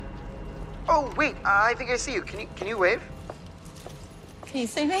Oh, wait, I think I see you. Can you wave? Can you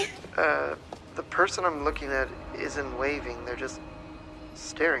see me? The person I'm looking at isn't waving. They're just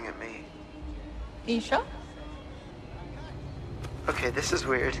staring at me. Are you sure? Okay, this is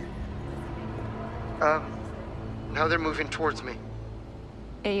weird. Now they're moving towards me.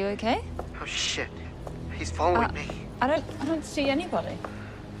 Are you okay? Oh, shit. He's following me. I don't see anybody.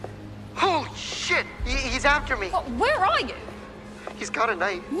 Oh, shit! He's after me. What? Where are you? He's got a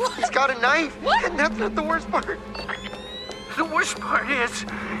knife. What? He's got a knife. What? And that's not the worst part. The worst part is,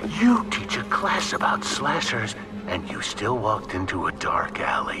 you teach a class about slashers, and you still walked into a dark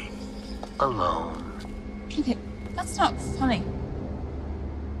alley. Alone. Okay, that's not funny.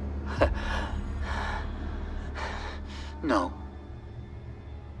 No.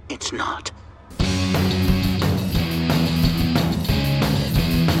 It's not.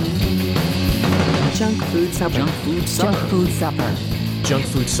 Junk food supper. Junk food supper. Junk food supper. Junk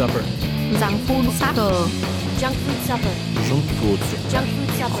food supper. Junk food supper. Junk food supper. Junk food supper.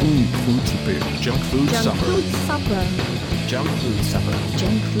 Junk food supper. Junk food Junk supper. food supper. Junk food supper.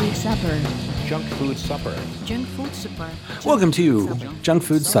 Junk food supper. Junk food supper. Junk food supper. Welcome to Junk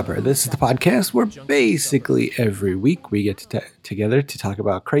Food Supper. This is the podcast where basically every week we get together to talk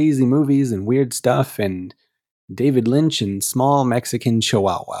about crazy movies and weird stuff and David Lynch and small Mexican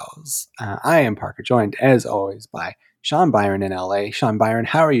chihuahuas. I am Parker, joined as always by Sean Byron in LA. Sean Byron,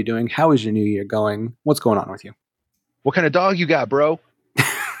 how are you doing? How is your new year going? What's going on with you? What kind of dog you got, bro?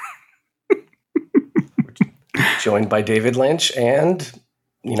 Joined by David Lynch and,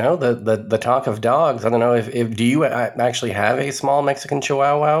 you know, the talk of dogs. I don't know if do you actually have a small Mexican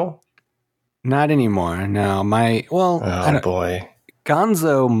chihuahua? Not anymore. No, boy.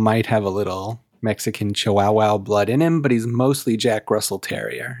 Gonzo might have a little Mexican chihuahua blood in him, but he's mostly Jack Russell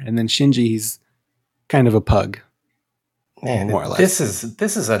Terrier. And then Shinji, he's kind of a pug. Man, more or less.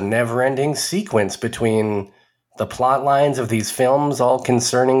 This is a never-ending sequence between the plot lines of these films all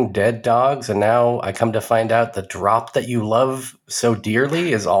concerning dead dogs, and now I come to find out the drop that you love so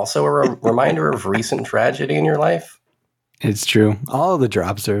dearly is also a reminder of recent tragedy in your life. It's true. All of the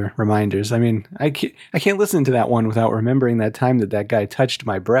drops are reminders. I mean, I can't listen to that one without remembering that time that guy touched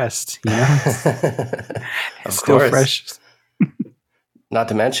my breast. You know, Of still course. fresh. Not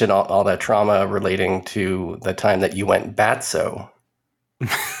to mention all that trauma relating to the time that you went batso.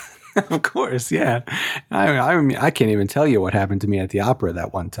 Of course, yeah. I can't even tell you what happened to me at the opera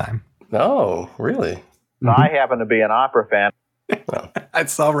that one time. Oh, really? I happen to be an opera fan. I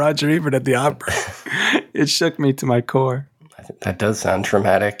saw Roger Ebert at the opera. It shook me to my core. I think that does sound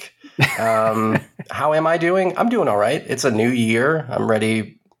traumatic. How am I doing? I'm doing all right. It's a new year. I'm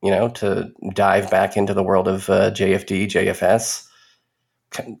ready, to dive back into the world of JFD, JFS.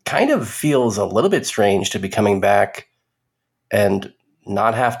 Kind of feels a little bit strange to be coming back and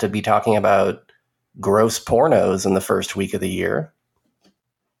not have to be talking about gross pornos in the first week of the year.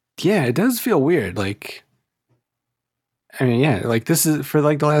 Yeah, it does feel weird. This is for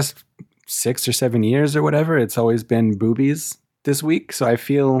the last 6 or 7 years or whatever. It's always been boobies this week. So I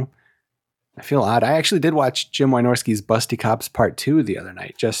feel odd. I actually did watch Jim Wynorski's Busty Cops Part 2 the other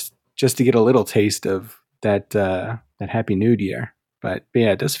night, just to get a little taste of that Happy Nude Year. But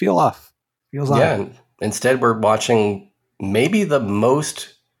yeah, it does feel off. Feels odd. Yeah, instead we're watching maybe the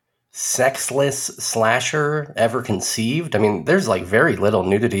most sexless slasher ever conceived. I mean, there's very little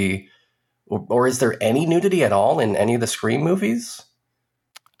nudity, or is there any nudity at all in any of the Scream movies?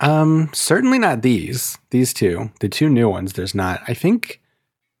 Certainly not these two. The two new ones, there's not. I think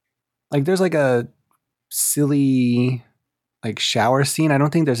there's a silly shower scene. I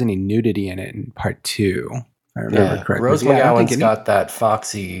don't think there's any nudity in it in part 2. I remember correctly. Rose McGowan's got that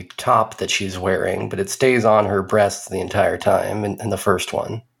foxy top that she's wearing, but it stays on her breasts the entire time in the first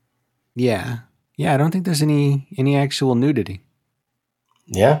one. Yeah. I don't think there's any actual nudity.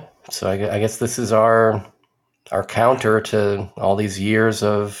 Yeah, so I guess this is our counter to all these years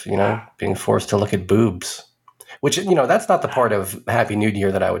of being forced to look at boobs. Which that's not the part of Happy New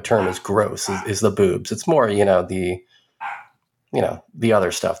Year that I would term as gross. Is the boobs? It's more the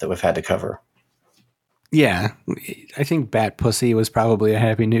other stuff that we've had to cover. Yeah, I think Bat Pussy was probably a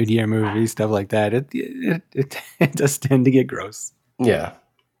Happy New Year movie, stuff like that. It does tend to get gross. Yeah,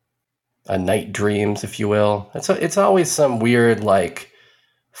 a Night Dreams, if you will. It's always some weird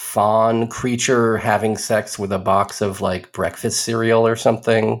fawn creature having sex with a box of breakfast cereal or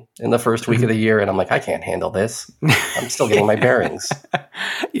something in the first week of the year, and I'm I can't handle this. I'm still getting my bearings.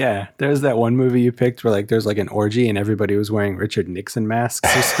 Yeah, there's that one movie you picked where there's an orgy and everybody was wearing Richard Nixon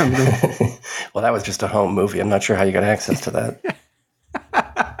masks or something. Well, that was just a home movie. I'm not sure how you got access to that.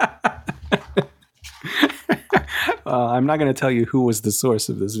 I'm not going to tell you who was the source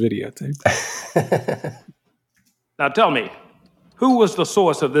of this videotape. Now tell me, who was the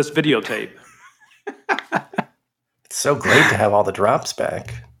source of this videotape? It's so great to have all the drops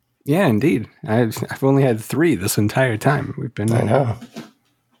back. Yeah, indeed. I've only had 3 this entire time. I know.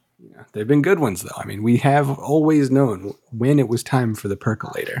 They've been good ones, though. I mean, we have always known when it was time for the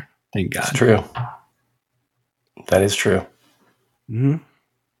percolator. Thank God. It's true. That is true. Mm-hmm.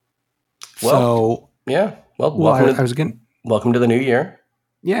 Well, yeah. Well, welcome to the new year.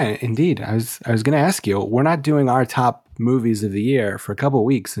 Yeah, indeed. I was going to ask you. We're not doing our top movies of the year for a couple of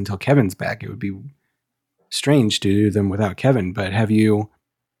weeks until Kevin's back. It would be strange to do them without Kevin. But have you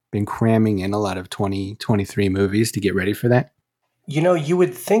been cramming in a lot of 2023 movies to get ready for that? You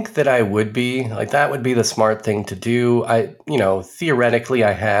would think that I would be. Like, that would be the smart thing to do. Theoretically,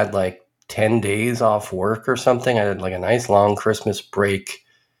 I had like 10 days off work or something. I had like a nice long Christmas break.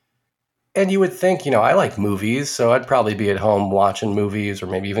 And you would think, I like movies, so I'd probably be at home watching movies or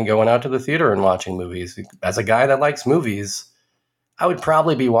maybe even going out to the theater and watching movies. As a guy that likes movies, I would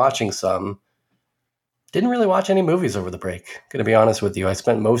probably be watching some. Didn't really watch any movies over the break, gonna be honest with you. I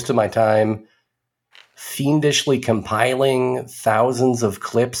spent most of my time fiendishly compiling thousands of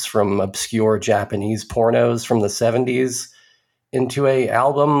clips from obscure Japanese pornos from the 70s into a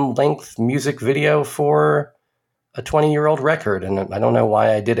album-length music video for a 20-year-old record. And I don't know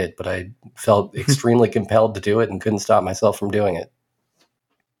why I did it, but I felt extremely compelled to do it and couldn't stop myself from doing it.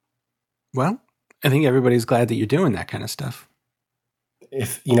 Well, I think everybody's glad that you're doing that kind of stuff.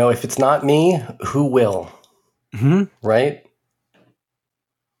 If it's not me, who will? Mm-hmm. Right?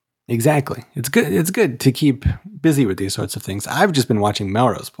 Exactly. It's good to keep busy with these sorts of things. I've just been watching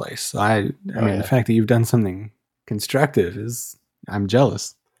Melrose Place. So the fact that you've done something constructive I'm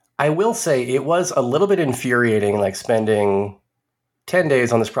jealous. I will say it was a little bit infuriating, like spending 10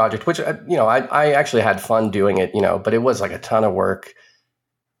 days on this project, which, I actually had fun doing it, but it was like a ton of work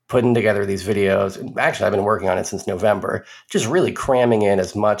putting together these videos. Actually, I've been working on it since November, just really cramming in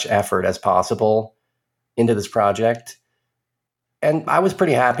as much effort as possible into this project. And I was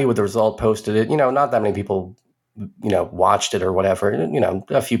pretty happy with the result, posted it. Not that many people, watched it or whatever.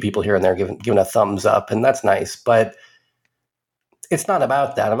 A few people here and there giving a thumbs up, and that's nice. But it's not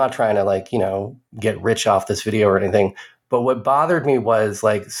about that. I'm not trying to get rich off this video or anything. But what bothered me was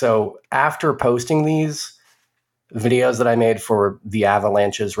so after posting these videos that I made for the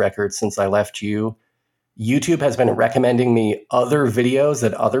Avalanches record since I left you, YouTube has been recommending me other videos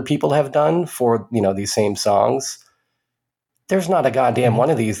that other people have done for, these same songs. There's not a goddamn one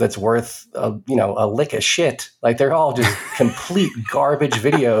of these that's worth a lick of shit. Like, they're all just complete garbage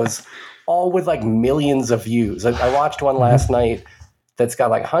videos, all with millions of views. I watched one last night that's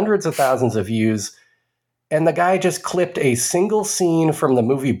got hundreds of thousands of views. And the guy just clipped a single scene from the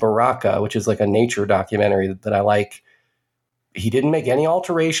movie Baraka, which is a nature documentary that I like. He didn't make any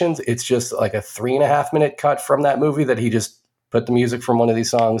alterations. It's just a 3.5 minute cut from that movie that he just put the music from one of these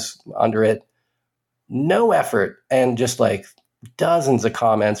songs under it. No effort. And just dozens of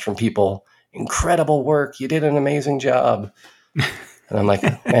comments from people. Incredible work. You did an amazing job. And I'm like,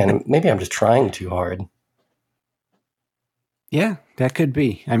 man, maybe I'm just trying too hard. Yeah, that could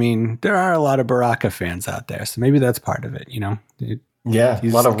be. I mean, there are a lot of Baraka fans out there, so maybe that's part of it, Yeah, a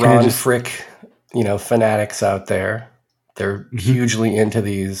lot of Ron Frick, fanatics out there. They're hugely into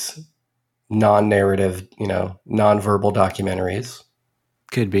these non-narrative, non-verbal documentaries.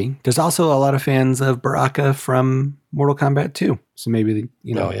 Could be. There's also a lot of fans of Baraka from Mortal Kombat 2. So maybe,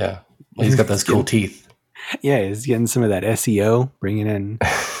 Oh, yeah. Well, he's got those cool teeth. Yeah, he's getting some of that SEO, bringing in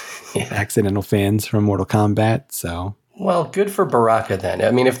accidental fans from Mortal Kombat, so... Well, good for Baraka then.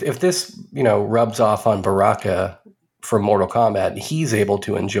 I mean, if this, rubs off on Baraka from Mortal Kombat, he's able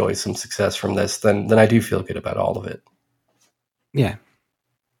to enjoy some success from this, then I do feel good about all of it. Yeah.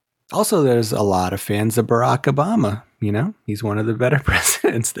 Also, there's a lot of fans of Barack Obama, He's one of the better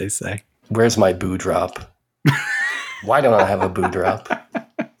presidents, they say. Where's my boo drop? Why don't I have a boo drop?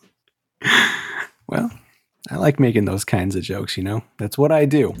 Well, I like making those kinds of jokes, That's what I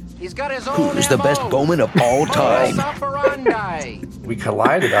do. He's got his own Who's the best bowman of all time? We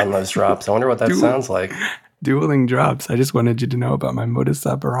collided on those drops. I wonder what that sounds like. Dueling drops. I just wanted you to know about my modus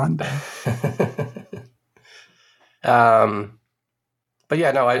operandi. But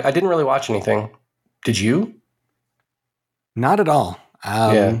yeah, no, I didn't really watch anything. Did you? Not at all.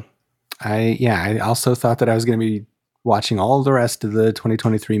 I also thought that I was going to be watching all the rest of the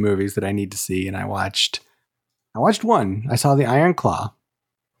 2023 movies that I need to see, and I watched one. I saw The Iron Claw.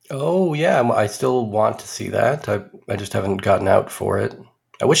 Oh, yeah. I still want to see that. I just haven't gotten out for it.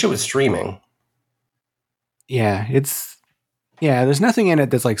 I wish it was streaming. Yeah, there's nothing in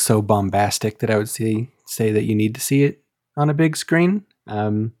it that's so bombastic that I would say say that you need to see it on a big screen.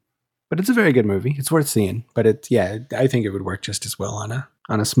 But it's a very good movie. It's worth seeing. But I think it would work just as well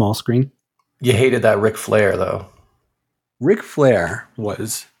on a small screen. You hated that Ric Flair, though. Ric Flair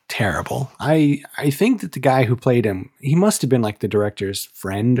was terrible. I think that the guy who played him, he must have been like the director's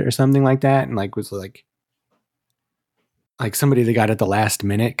friend or something like that, and like was like somebody they got at the last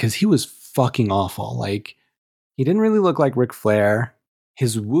minute, because he was fucking awful. Like, he didn't really look like Ric Flair.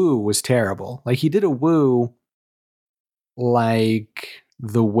 His woo was terrible. Like, he did a woo like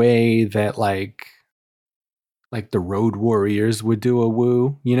the way that like the Road Warriors would do a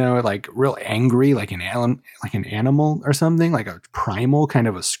woo, you know, like real angry, like an animal or something, like a primal kind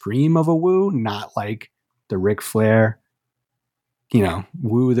of a scream of a woo, not like the Ric Flair, you know,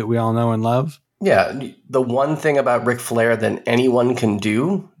 woo that we all know and love. Yeah, the one thing about Ric Flair that anyone can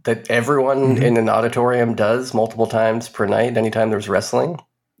do, that everyone in an auditorium does multiple times per night, anytime there's wrestling.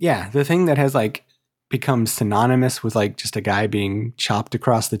 Yeah, the thing that has like become synonymous with like just a guy being chopped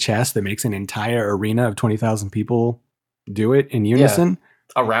across the chest that makes an entire arena of 20,000 people do it in unison.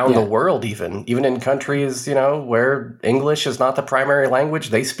 Yeah. Around the world, even in countries, you know, where English is not the primary language,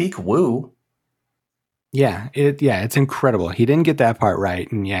 they speak woo. Yeah, it's incredible. He didn't get that part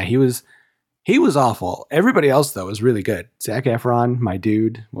right, and he was awful. Everybody else though was really good. Zac Efron, my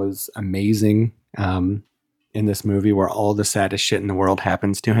dude, was amazing in this movie where all the saddest shit in the world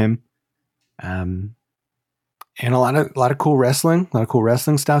happens to him. And a lot of cool wrestling,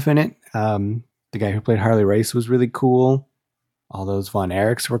 stuff in it. The guy who played Harley Race was really cool. All those Von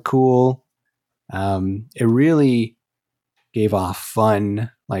Erichs were cool. It really gave off fun,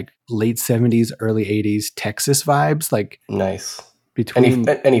 like late 70s, early 80s Texas vibes. Like, nice. Between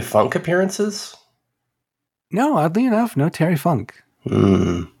any funk appearances? No, oddly enough, no Terry Funk.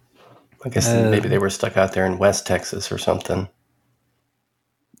 I guess maybe they were stuck out there in West Texas or something.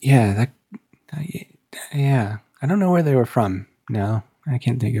 Yeah, I don't know where they were from. No, I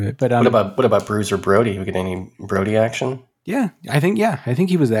can't think of it. But what about Bruiser Brody? We get any Brody action? Yeah, I think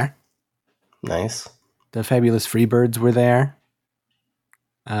he was there. Nice. The Fabulous Freebirds were there.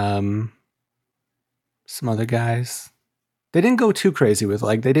 Some other guys. They didn't go too crazy with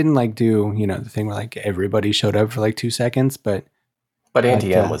they didn't like do, you know, the thing where like everybody showed up for like 2 seconds, but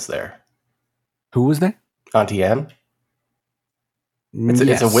Auntie M was there. Who was there? Auntie M.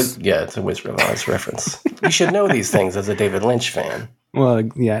 It's a Wizard of Oz reference. You should know these things as a David Lynch fan. Well,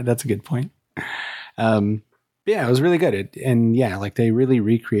 yeah, that's a good point. It was really good. They really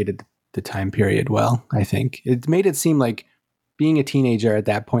recreated the time period well, I think. It made it seem like being a teenager at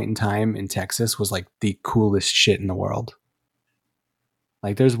that point in time in Texas was like the coolest shit in the world.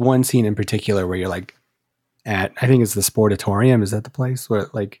 Like, there's one scene in particular where you're like I think it's the Sportatorium. Is that the place where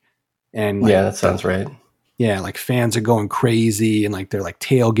yeah, that sounds right. Yeah, like fans are going crazy and like they're like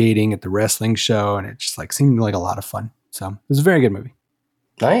tailgating at the wrestling show, and it just like seemed like a lot of fun. So it was a very good movie.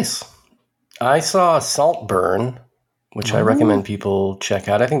 Nice. I saw Saltburn, which I recommend people check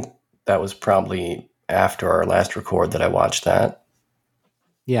out. I think that was probably after our last record that I watched that.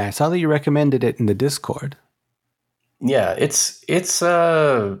 Yeah, I saw that you recommended it in the Discord. Yeah, it's this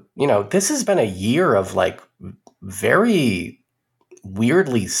has been a year of like very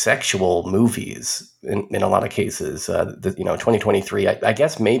weirdly sexual movies in a lot of cases. 2023, I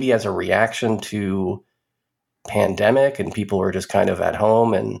guess maybe as a reaction to pandemic and people were just kind of at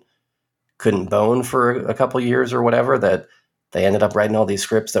home and couldn't bone for a couple years or whatever, that they ended up writing all these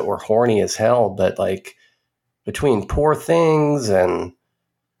scripts that were horny as hell. But like between Poor Things and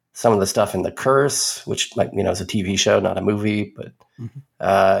some of the stuff in The Curse, which is a TV show, not a movie, but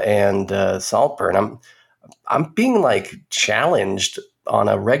and Saltburn, I'm being like challenged on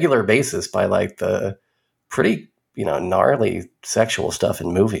a regular basis by like the pretty gnarly sexual stuff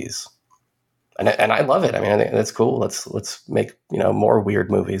in movies, and I love it. I mean, I think that's cool. Let's make more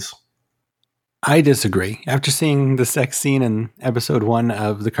weird movies. I disagree. After seeing the sex scene in episode 1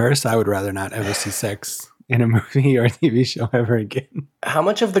 of The Curse, I would rather not ever see sex in a movie or a TV show ever again. How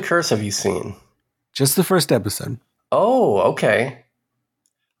much of The Curse have you seen? Just the first episode. Oh, okay.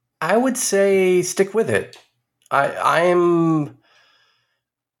 I would say stick with it. I'm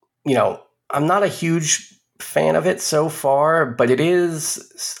not a huge fan of it so far, but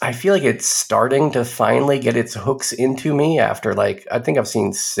I feel like it's starting to finally get its hooks into me after I think I've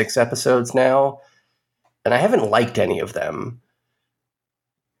seen 6 episodes now, and I haven't liked any of them.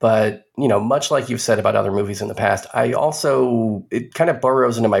 But, much like you've said about other movies in the past, it kind of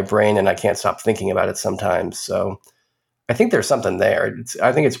burrows into my brain and I can't stop thinking about it sometimes. So I think there's something there.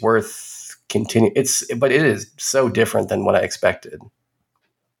 I think it's worth continuing. But it is so different than what I expected.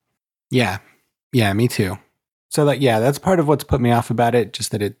 Yeah. Yeah, me too. So that's part of what's put me off about it. Just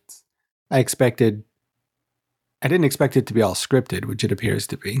that I expected I didn't expect it to be all scripted, which it appears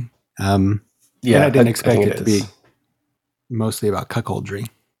to be. Yeah, and I didn't I expect think it to be mostly about cuckoldry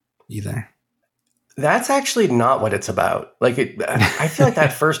either. That's actually not what it's about. Like, I feel like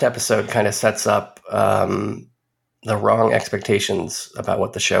that first episode kind of sets up the wrong expectations about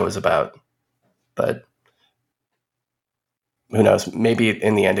what the show is about. But who knows? Maybe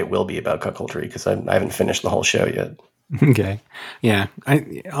in the end it will be about cuckoldry because I haven't finished the whole show yet. Okay. Yeah.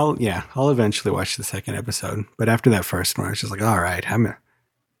 I'll eventually watch the second episode. But after that first one, I was just like, all right, how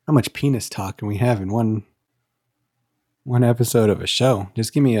much penis talk can we have in one episode of a show?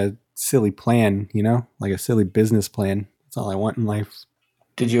 Just give me a silly plan, like a silly business plan. That's all I want in life.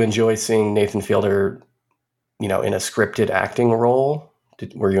 Did you enjoy seeing Nathan Fielder, in a scripted acting role?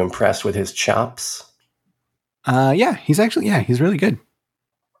 Were you impressed with his chops? Yeah, he's really good.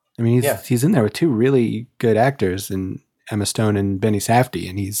 I mean, he's in there with two really good actors, and Emma Stone and Benny Safdie,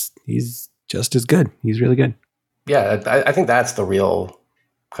 and he's just as good. He's really good. Yeah, I think that's the real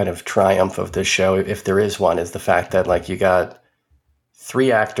kind of triumph of this show, if there is one, is the fact that like you got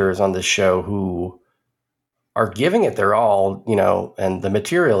 3 actors on this show who are giving it their all, and the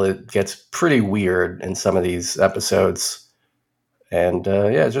material, it gets pretty weird in some of these episodes. And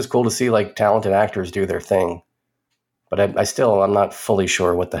it's just cool to see like talented actors do their thing. But I'm not fully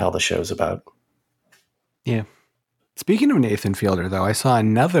sure what the hell the show's about. Yeah. Speaking of Nathan Fielder, though, I saw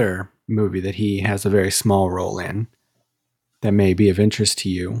another movie that he has a very small role in that may be of interest to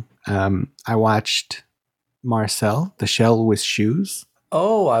you. I watched Marcel, The Shell with Shoes.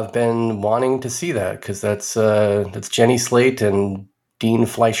 Oh, I've been wanting to see that because that's Jenny Slate and Dean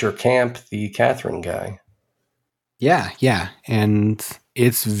Fleischer Camp, the Catherine guy. Yeah. And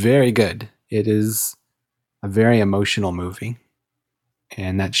it's very good. It is a very emotional movie.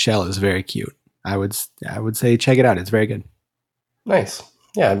 And that shell is very cute. I would say check it out. It's very good. Nice.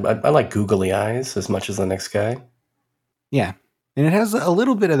 Yeah, I like googly eyes as much as the next guy. Yeah. And it has a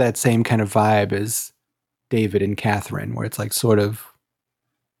little bit of that same kind of vibe as David and Catherine, where it's like sort of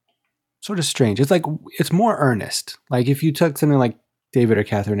strange. It's like, it's more earnest. Like if you took something like David or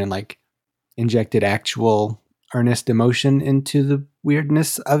Catherine and like injected actual earnest emotion into the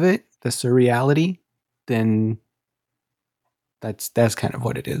weirdness of it, the surreality, then that's kind of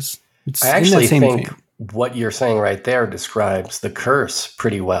what it is. I actually think what you're saying right there describes The Curse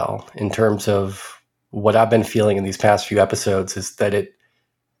pretty well in terms of what I've been feeling in these past few episodes, is that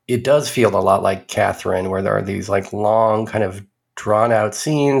it does feel a lot like Catherine, where there are these like long kind of drawn out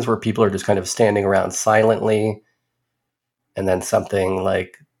scenes where people are just kind of standing around silently, and then something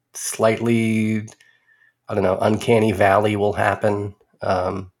like slightly, I don't know, uncanny valley will happen.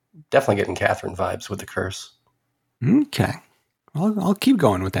 Definitely getting Catherine vibes with The Curse. Okay. I'll keep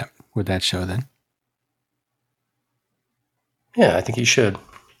going with that show then. Yeah, I think you should.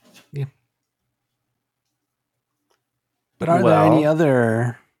 Yeah. But are there any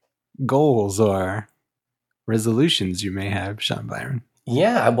other goals or resolutions you may have, Sean Byron?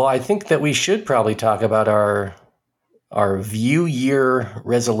 Yeah, well, I think that we should probably talk about our view year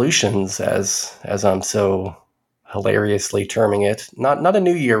resolutions, as I'm so hilariously terming it. Not a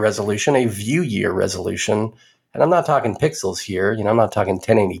New Year resolution, a view year resolution. And I'm not talking pixels here. I'm not talking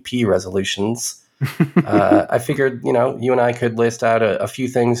 1080p resolutions. I figured, you and I could list out a few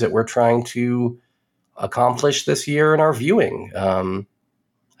things that we're trying to accomplish this year in our viewing. I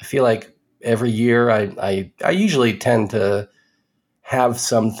feel like every year I usually tend to have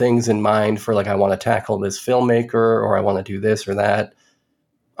some things in mind for like, I want to tackle this filmmaker, or I want to do this or that.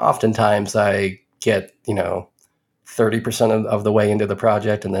 Oftentimes I get, 30% of the way into the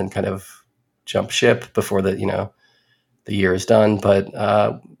project and then kind of jump ship before the year is done. But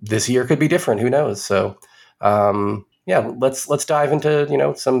this year could be different. Who knows? So let's dive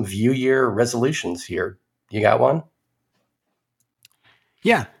into some view year resolutions here. You got one?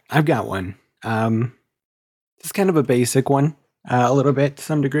 Yeah, I've got one. It's kind of a basic one, a little bit to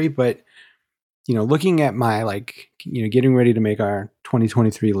some degree, but looking at my getting ready to make our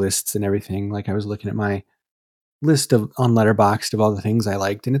 2023 lists and everything. Like I was looking at my list on Letterboxd of all the things I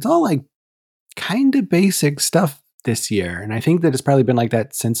liked, and it's all like kind of basic stuff this year. And I think that it's probably been like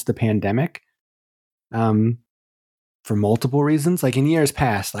that since the pandemic, for multiple reasons. Like in years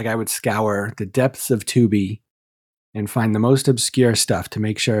past, like I would scour the depths of Tubi and find the most obscure stuff to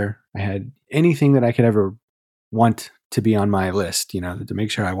make sure I had anything that I could ever want to be on my list, to make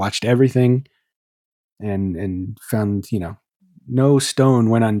sure I watched everything and found, no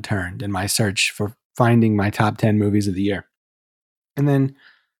stone went unturned in my search for finding my top 10 movies of the year. And then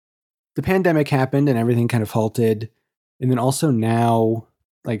the pandemic happened and everything kind of halted. And then also now,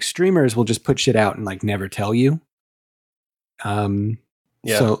 like streamers will just put shit out and like never tell you.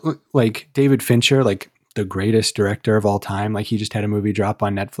 So like David Fincher, like the greatest director of all time. Like he just had a movie drop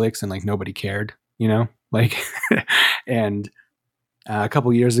on Netflix and like nobody cared, you know, like, and a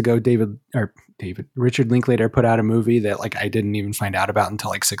couple years ago, Richard Linklater put out a movie that like I didn't even find out about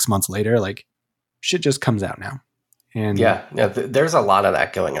until like 6 months later. Like shit just comes out now. And there's a lot of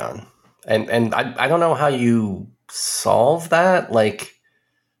that going on. And I don't know how you solve that. Like,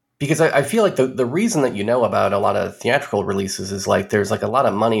 because I feel like the reason that you know about a lot of theatrical releases is like there's like a lot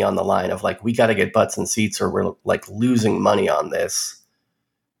of money on the line of like we got to get butts and seats or we're like losing money on this.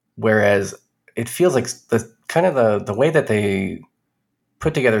 Whereas it feels like the way that they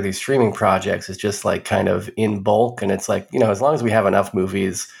put together these streaming projects is just like kind of in bulk, and it's like, you know, as long as we have enough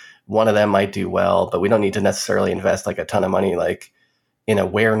movies, one of them might do well, but we don't need to necessarily invest like a ton of money like in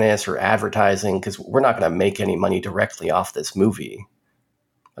awareness or advertising because we're not going to make any money directly off this movie.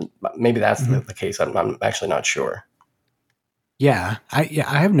 Maybe that's the case. I'm actually not sure. Yeah, I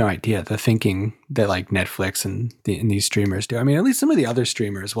have no idea the thinking that like Netflix and these streamers do. I mean, at least some of the other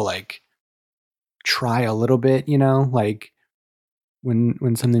streamers will like try a little bit, you know, like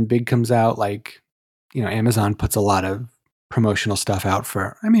when something big comes out, like, you know, Amazon puts a lot of promotional stuff out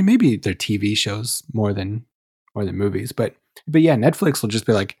for, I mean, maybe their TV shows more than movies, but yeah, Netflix will just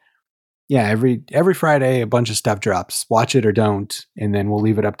be like, yeah, every Friday a bunch of stuff drops, watch it or don't, and then we'll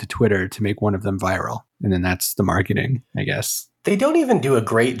leave it up to Twitter to make one of them viral, and then that's the marketing, I guess. They don't even do a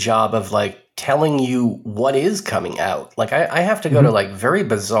great job of like telling you what is coming out. Like I have to go to like very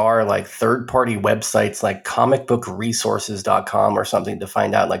bizarre like third-party websites like comicbookresources.com or something to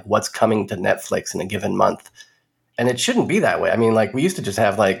find out like what's coming to Netflix in a given month. And it shouldn't be that way. I mean, like we used to just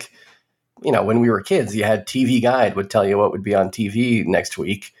have like, you know, when we were kids, you had TV Guide would tell you what would be on TV next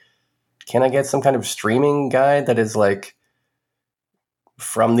week. Can I get some kind of streaming guide that is like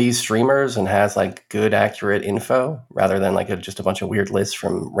from these streamers and has like good, accurate info rather than like just a bunch of weird lists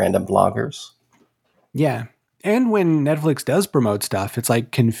from random bloggers? Yeah. And when Netflix does promote stuff, it's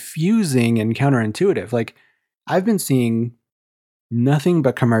like confusing and counterintuitive. Like I've been seeing nothing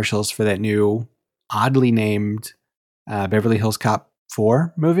but commercials for that new oddly named Beverly Hills Cop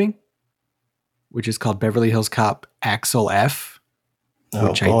 4 movie, which is called Beverly Hills Cop Axel F.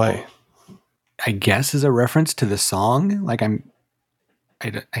 Oh boy. I guess is a reference to the song. Like I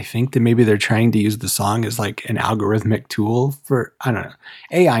think that maybe they're trying to use the song as like an algorithmic tool for, I don't know,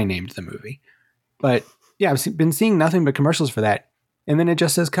 AI named the movie. But yeah, I've been seeing nothing but commercials for that. And then it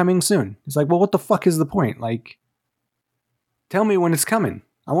just says coming soon. It's like, well, what the fuck is the point? Like, tell me when it's coming.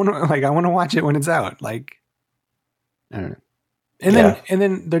 I want to watch it when it's out. Like, I don't know. And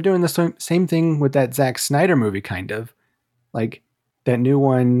then they're doing the same thing with that Zack Snyder movie, kind of. Like that new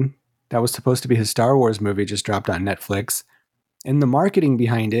one that was supposed to be his Star Wars movie just dropped on Netflix. And the marketing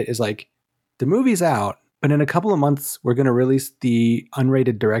behind it is like, the movie's out, but in a couple of months, we're going to release the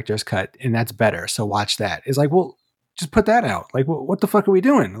unrated director's cut, and that's better. So watch that. It's like, well, just put that out. Like, what the fuck are we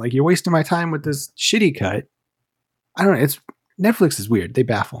doing? Like, you're wasting my time with this shitty cut. I don't know. Netflix is weird. They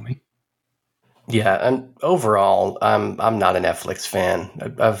baffle me. Yeah, and overall, I'm not a Netflix fan.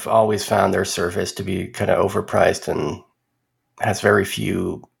 I've always found their service to be kind of overpriced and has very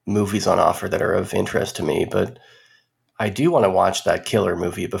few movies on offer that are of interest to me. But I do want to watch that killer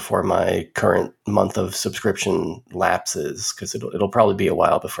movie before my current month of subscription lapses, because it'll probably be a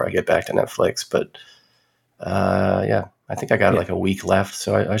while before I get back to Netflix. But yeah, I think I got like a week left,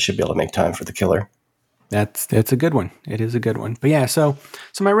 so I should be able to make time for the killer. That's a good one. It is a good one. But yeah, so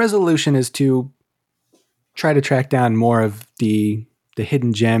my resolution is to try to track down more of the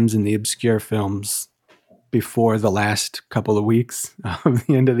hidden gems and the obscure films before the last couple of weeks of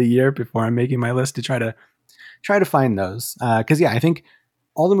the end of the year, before I'm making my list, to try to find those. Because yeah, I think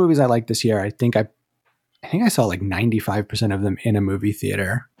all the movies I liked this year, I think I saw like 95% of them in a movie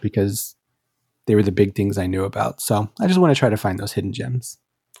theater because they were the big things I knew about. So I just want to try to find those hidden gems.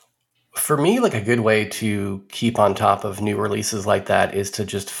 For me, like a good way to keep on top of new releases like that is to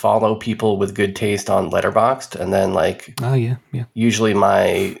just follow people with good taste on Letterboxd, and then like, oh yeah, usually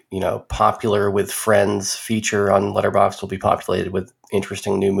my popular with friends feature on Letterboxd will be populated with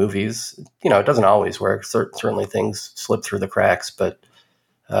interesting new movies. It doesn't always work. Certainly things slip through the cracks, but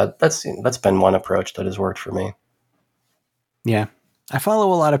that's been one approach that has worked for me. Yeah, I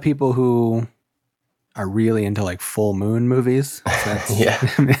follow a lot of people who are really into like full moon movies. So yeah,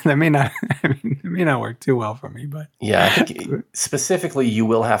 that may not work too well for me, but yeah, I think specifically you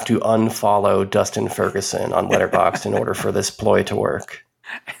will have to unfollow Dustin Ferguson on Letterboxd in order for this ploy to work.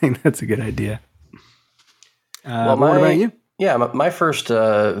 I think that's a good idea. Well, what about you? Yeah, my first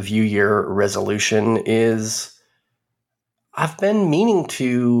view year resolution is I've been meaning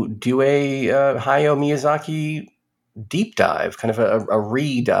to do a Hayao Miyazaki deep dive, kind of a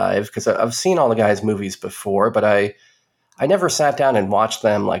re-dive, because I've seen all the guys' movies before, but I never sat down and watched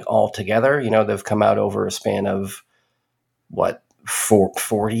them like all together. You know, they've come out over a span of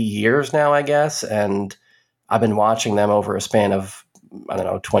 40 years now, I guess, and I've been watching them over a span of, I don't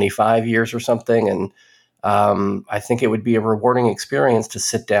know, 25 years or something, and I think it would be a rewarding experience to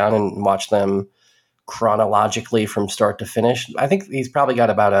sit down and watch them chronologically from start to finish. I think he's probably got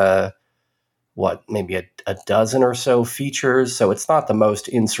about maybe a dozen or so features, so it's not the most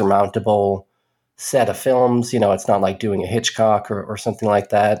insurmountable set of films. You know, it's not like doing a Hitchcock or something like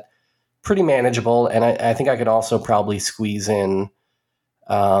that. Pretty manageable, and I think I could also probably squeeze in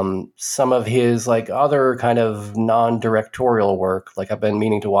some of his like other kind of non-directorial work. Like I've been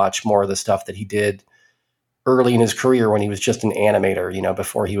meaning to watch more of the stuff that he did early in his career when he was just an animator, you know,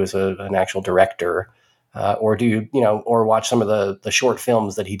 before he was an actual director, or watch some of the short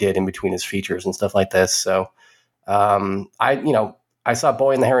films that he did in between his features and stuff like this. So I saw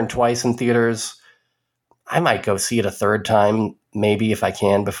Boy and the Heron twice in theaters. I might go see it a third time, maybe if I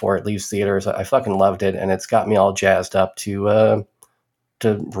can, before it leaves theaters. I fucking loved it, and it's got me all jazzed up to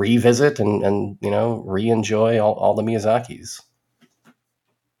revisit and re-enjoy all the Miyazakis.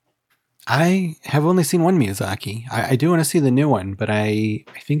 I have only seen one Miyazaki. I do want to see the new one, but I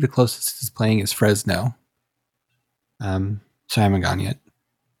think the closest is playing is Fresno. So I haven't gone yet.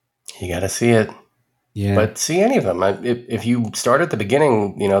 You got to see it. Yeah. But see any of them. If you start at the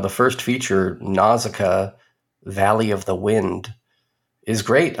beginning, you know, the first feature, Nausicaa, Valley of the Wind, is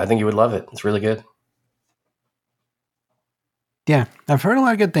great. I think you would love it. It's really good. Yeah, I've heard a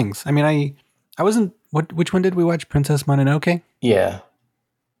lot of good things. I mean, I wasn't... Which one did we watch? Princess Mononoke? Yeah.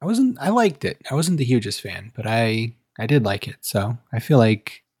 I liked it. I wasn't the hugest fan, but I did like it. So I feel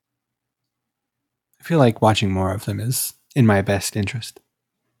like watching more of them is in my best interest.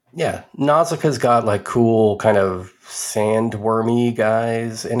 Yeah. Nausicaa's got like cool kind of sandwormy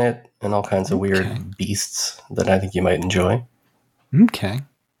guys in it and all kinds of weird beasts that I think you might enjoy. Okay.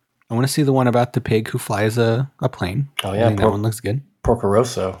 I want to see the one about the pig who flies a plane. Oh yeah. I think that one looks good. Porco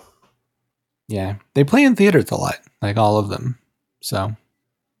Rosso. Yeah. They play in theaters a lot, like all of them. So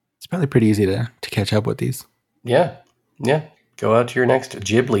it's probably pretty easy to catch up with these. Yeah. Yeah. Go out to your next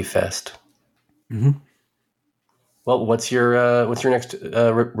Ghibli Fest. Mm-hmm. Well, what's your next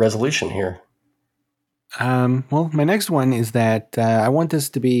resolution here? Well, my next one is that I want this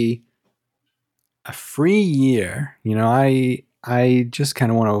to be a free year. You know, I just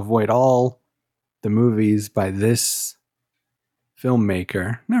kind of want to avoid all the movies by this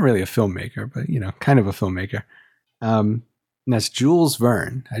filmmaker. Not really a filmmaker, but, you know, kind of a filmmaker. And that's Jules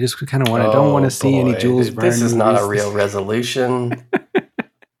Verne. I just kind of don't want to see any Jules Verne This is movies. not a real resolution.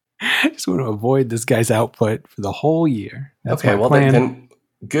 I just want to avoid this guy's output for the whole year. That's okay, my well, plan. then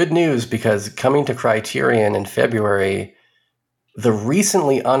good news, because coming to Criterion in February, the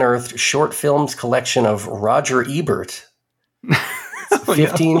recently unearthed short films collection of Roger Ebert.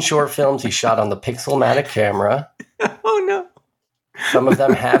 15 short films he shot on the Pixelmatic camera. Oh, no. Some of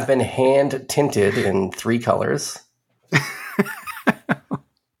them have been hand tinted in 3 colors.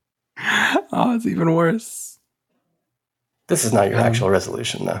 Oh, it's even worse. This is not your actual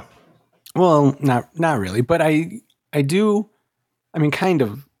resolution, though. Well, not really, but I do. I mean, kind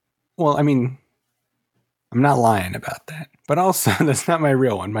of. Well, I mean, I'm not lying about that. But also, that's not my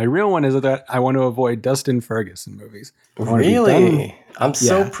real one. My real one is that I want to avoid Dustin Ferguson movies. Really? I'm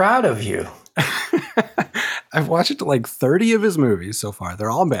so proud of you. I've watched like 30 of his movies so far. They're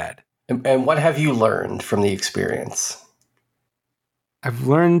all bad. And what have you learned from the experience? I've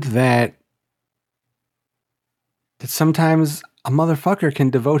learned that sometimes a motherfucker can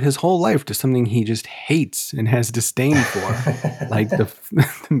devote his whole life to something he just hates and has disdain for, like the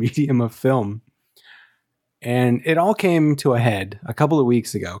medium of film. And it all came to a head a couple of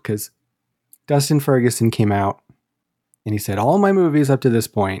weeks ago because Dustin Ferguson came out and he said, all my movies up to this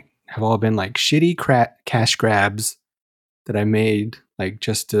point have all been like shitty cash grabs that I made, like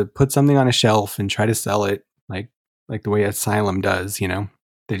just to put something on a shelf and try to sell it, like the way Asylum does, you know?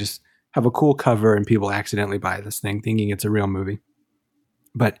 They just have a cool cover and people accidentally buy this thing thinking it's a real movie.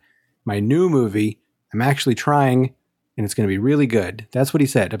 But my new movie, I'm actually trying, and it's going to be really good. That's what he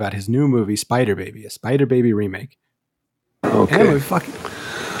said about his new movie, Spider Baby, a Spider Baby remake. Okay.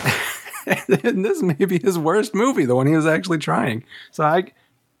 And this may be his worst movie, the one he was actually trying. So I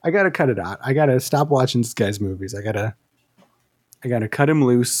got to cut it out. I got to stop watching this guy's movies. I got to cut him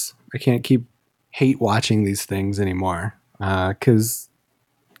loose. I can't keep hate watching these things anymore. Because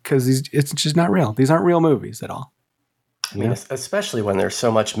it's just not real. These aren't real movies at all. I mean, especially when there's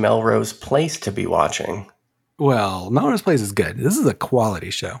so much Melrose Place to be watching. Well, Melrose Place is good. This is a quality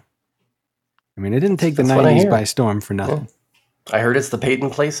show. I mean, it didn't take the That's what I 90s hear. by storm for nothing. Yeah. I heard it's the Peyton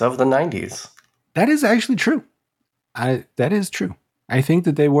Place of the 90s. That is actually true. That is true. I think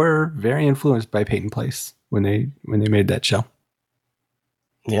that they were very influenced by Peyton Place when they made that show.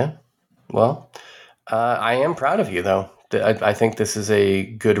 Yeah. Well, I am proud of you, though. I think this is a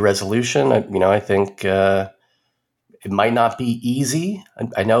good resolution. I think it might not be easy.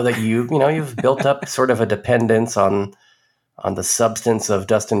 I know that you've built up sort of a dependence on the substance of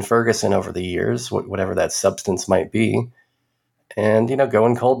Dustin Ferguson over the years, whatever that substance might be. And,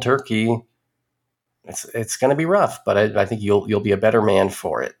 going cold turkey, it's going to be rough, but I think you'll be a better man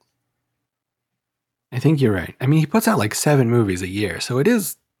for it. I think you're right. I mean, he puts out like 7 movies a year, so it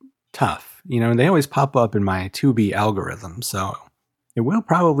is tough. And they always pop up in my to-be algorithm, so it will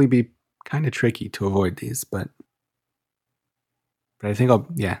probably be kind of tricky to avoid these, but I think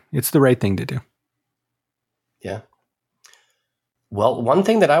it's the right thing to do. Yeah. Well, one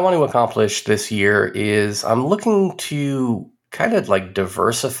thing that I want to accomplish this year is I'm looking to kind of like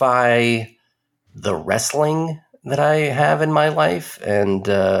diversify the wrestling that I have in my life. And,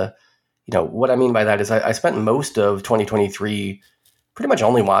 what I mean by that is I spent most of 2023 pretty much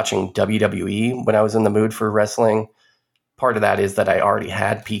only watching WWE when I was in the mood for wrestling. Part of that is that I already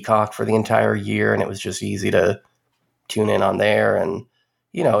had Peacock for the entire year, and it was just easy to tune in on there. And,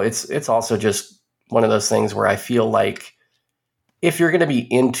 it's also just one of those things where I feel like if you're going to be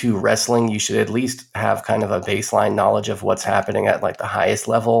into wrestling, you should at least have kind of a baseline knowledge of what's happening at like the highest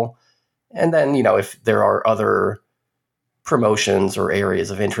level. And then, if there are other promotions or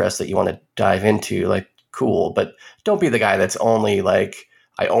areas of interest that you want to dive into, like, cool, but don't be the guy that's only like,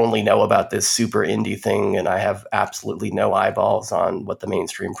 I only know about this super indie thing and I have absolutely no eyeballs on what the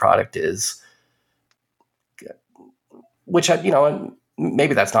mainstream product is. Which,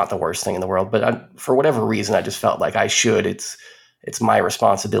 maybe that's not the worst thing in the world, but for whatever reason, I just felt like I should. It's my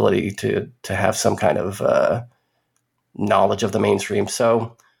responsibility to have some kind of knowledge of the mainstream.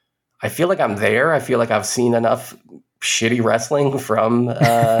 So I feel like I'm there. I feel like I've seen enough shitty wrestling from,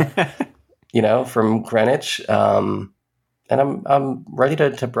 from Greenwich. And I'm ready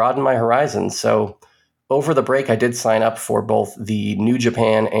to broaden my horizons. So over the break, I did sign up for both the New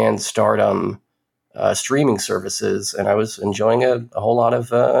Japan and Stardom streaming services, and I was enjoying a whole lot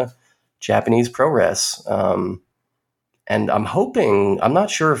of Japanese pro-res. And I'm hoping, I'm not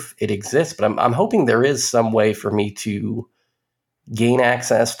sure if it exists, but I'm hoping there is some way for me to gain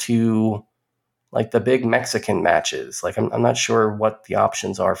access to like the big Mexican matches. Like, I'm not sure what the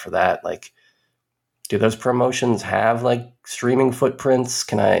options are for that. Like, do those promotions have like streaming footprints?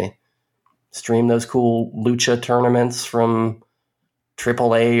 Can I stream those cool lucha tournaments from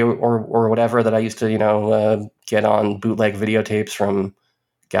AAA or whatever that I used to, get on bootleg videotapes from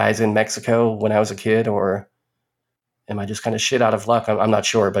guys in Mexico when I was a kid? Or am I just kind of shit out of luck? I'm not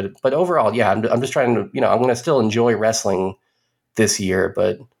sure. But overall, yeah, I'm just trying to, I'm going to still enjoy wrestling this year,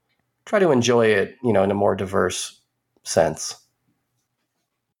 but try to enjoy it, in a more diverse sense.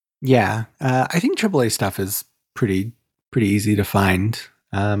 Yeah, I think AAA stuff is pretty easy to find.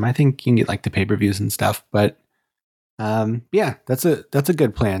 I think you can get like the pay-per-views and stuff, but yeah, that's a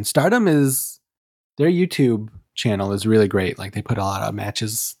good plan. Stardom is their YouTube channel is really great. Like they put a lot of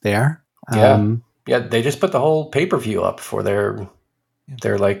matches there. Yeah, they just put the whole pay-per-view up for their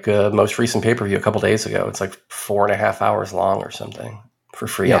like most recent pay-per-view a couple days ago. It's like 4.5 hours long or something for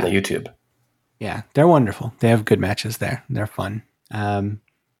free on the YouTube. Yeah, they're wonderful. They have good matches there. They're fun.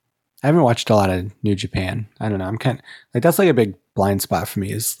 I haven't watched a lot of New Japan. I don't know. I'm kind of like, that's like a big blind spot for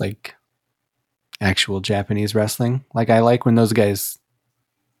me is like actual Japanese wrestling. Like I like when those guys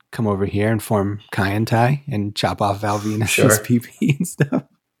come over here and form Kai and Tai and chop off Val Venus's PP and stuff.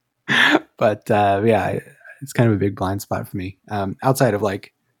 But yeah, it's kind of a big blind spot for me. Outside of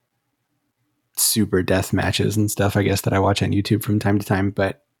like super death matches and stuff, I guess, that I watch on YouTube from time to time.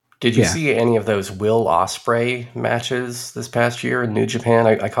 But did you see any of those Will Ospreay matches this past year in New Japan?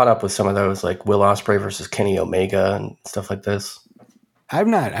 I caught up with some of those, like Will Ospreay versus Kenny Omega and stuff like this. I've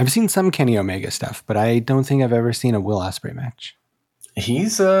not. I've seen some Kenny Omega stuff, but I don't think I've ever seen a Will Ospreay match.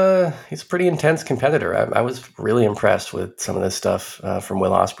 He's a pretty intense competitor. I was really impressed with some of this stuff from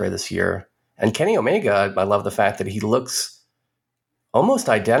Will Ospreay this year. And Kenny Omega, I love the fact that he looks almost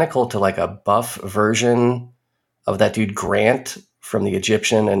identical to like a buff version of that dude Grant from the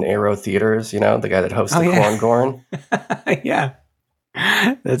Egyptian and Aero Theaters, the guy that hosts Corn Gorn. Yeah,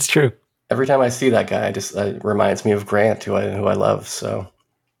 that's true. Every time I see that guy, it reminds me of Grant, who I love. So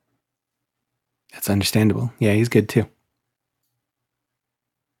that's understandable. Yeah, he's good too.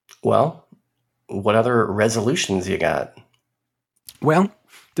 Well, what other resolutions you got? Well,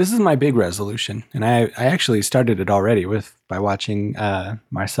 This is my big resolution, and I actually started it already by watching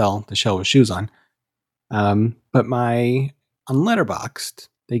Marcel, the Shell with Shoes on. But on Letterboxd,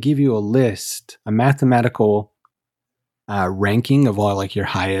 they give you a list, a mathematical ranking of all like your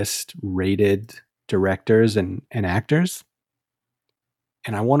highest rated directors and actors.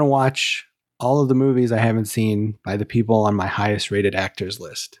 And I want to watch all of the movies I haven't seen by the people on my highest rated actors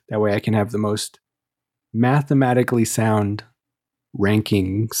list. That way I can have the most mathematically sound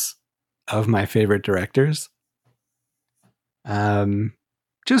rankings of my favorite directors.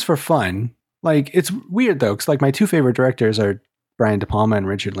 Just for fun. Like, it's weird though, because like my two favorite directors are Brian De Palma and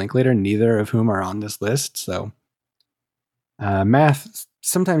Richard Linklater, neither of whom are on this list. So math,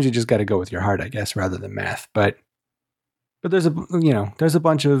 sometimes you just got to go with your heart, I guess, rather than math. But there's a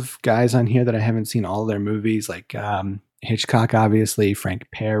bunch of guys on here that I haven't seen all their movies, like Hitchcock, obviously,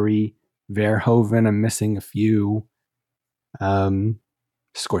 Frank Perry, Verhoeven. I'm missing a few.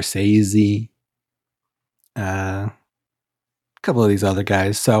 Scorsese, a couple of these other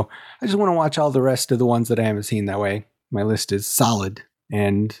guys. So I just want to watch all the rest of the ones that I haven't seen. That way, my list is solid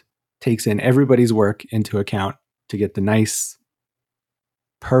and takes in everybody's work into account to get the nice,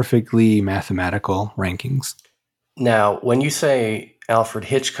 perfectly mathematical rankings. Now, when you say Alfred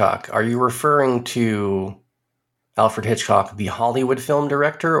Hitchcock, are you referring to Alfred Hitchcock, the Hollywood film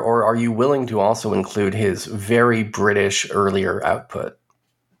director, or are you willing to also include his very British earlier output?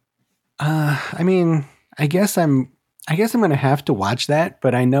 I mean, I guess I'm going to have to watch that,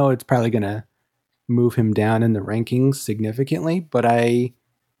 but I know it's probably going to move him down in the rankings significantly. But I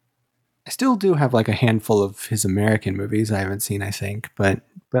still do have like a handful of his American movies I haven't seen, I think. But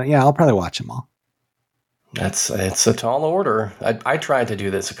yeah, I'll probably watch them all. It's a tall order. I tried to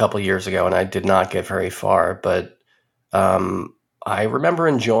do this a couple years ago and I did not get very far, but I remember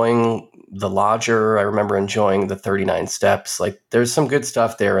enjoying The Lodger. I remember enjoying The 39 Steps. Like, there's some good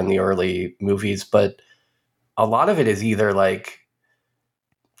stuff there in the early movies, but a lot of it is either like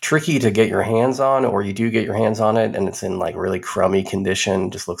tricky to get your hands on, or you do get your hands on it and it's in like really crummy condition,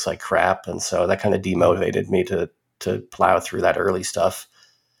 just looks like crap. And so that kind of demotivated me to plow through that early stuff.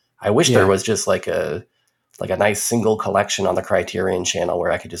 I wish there was just like a nice single collection on the Criterion channel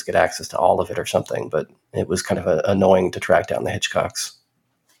where I could just get access to all of it or something, but it was kind of annoying to track down the Hitchcocks.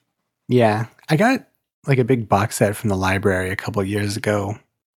 Yeah, I got like a big box set from the library a couple of years ago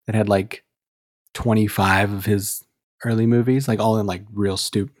that had like 25 of his early movies, like all in like real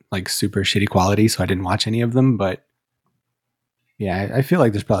super shitty quality, so I didn't watch any of them, but yeah, I feel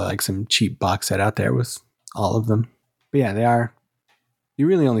like there's probably like some cheap box set out there with all of them. But yeah, they are. You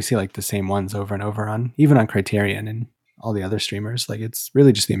really only see like the same ones over and over on, even on Criterion and all the other streamers. Like, it's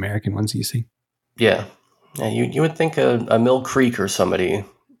really just the American ones you see. Yeah. You would think a Mill Creek or somebody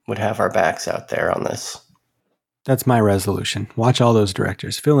would have our backs out there on this. That's my resolution. Watch all those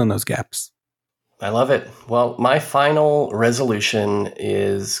directors. Fill in those gaps. I love it. Well, my final resolution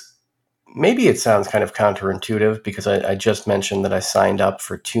is, maybe it sounds kind of counterintuitive because I just mentioned that I signed up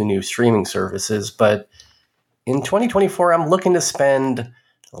for 2 new streaming services, but in 2024, I'm looking to spend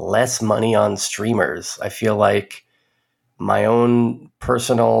less money on streamers. I feel like my own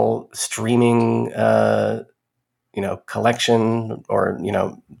personal streaming, collection, or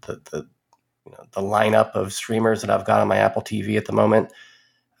the lineup of streamers that I've got on my Apple TV at the moment,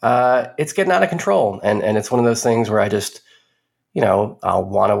 it's getting out of control, and it's one of those things where I just, I'll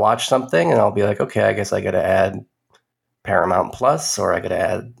want to watch something, and I'll be like, okay, I guess I got to add Paramount Plus, or I got to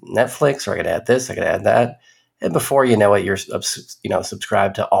add Netflix, or I got to add this, I got to add that. And before you know it, you're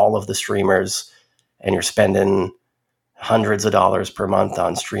subscribed to all of the streamers, and you're spending hundreds of dollars per month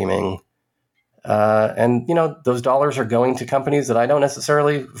on streaming. And those dollars are going to companies that I don't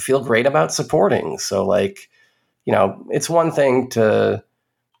necessarily feel great about supporting. So it's one thing to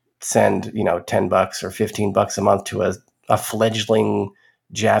send $10 or $15 a month to a fledgling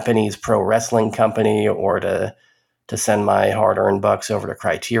Japanese pro wrestling company, or to send my hard-earned bucks over to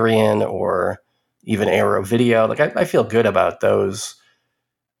Criterion or even Arrow Video. Like, I feel good about those,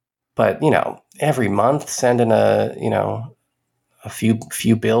 but every month sending a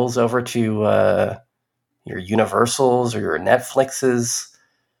few bills over to your Universals or your Netflixes,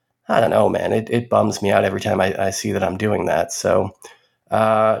 I don't know, man. It bums me out every time I see that I'm doing that. So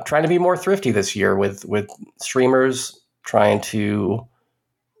trying to be more thrifty this year with streamers, trying to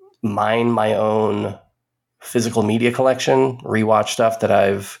mine my own physical media collection, rewatch stuff that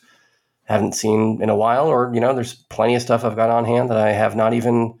haven't seen in a while, or there's plenty of stuff I've got on hand that I have not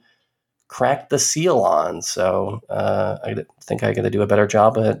even cracked the seal on. So I think I got to do a better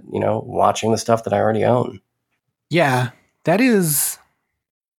job at watching the stuff that I already own. Yeah, that is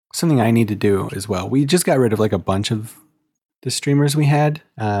something I need to do as well. We just got rid of like a bunch of the streamers we had,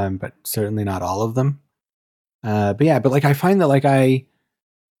 but certainly not all of them. But like I find that like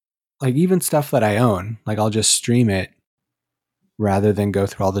even stuff that I own, like I'll just stream it rather than go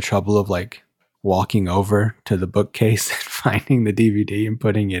through all the trouble of like walking over to the bookcase and finding the DVD and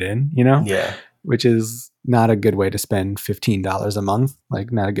putting it in, Yeah. which is not a good way to spend $15 a month.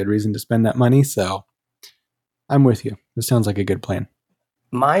 Like not a good reason to spend that money. So I'm with you. This sounds like a good plan.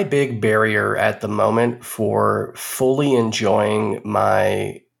 My big barrier at the moment for fully enjoying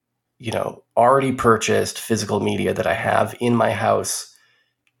my, already purchased physical media that I have in my house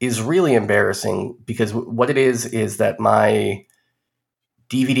is really embarrassing, because what it is that my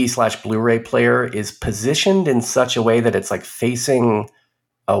DVD/Blu-ray player is positioned in such a way that it's like facing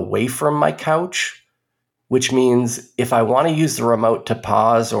away from my couch, which means if I want to use the remote to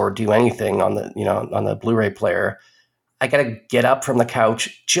pause or do anything on the Blu-ray player, I got to get up from the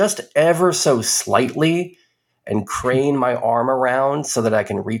couch just ever so slightly and crane my arm around so that I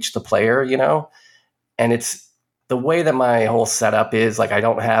can reach the player, And it's the way that my whole setup is, like, I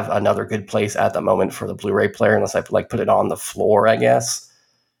don't have another good place at the moment for the Blu-ray player unless I put it on the floor, I guess.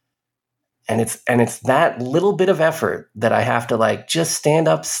 And it's that little bit of effort that I have to like just stand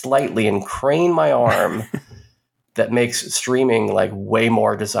up slightly and crane my arm that makes streaming like way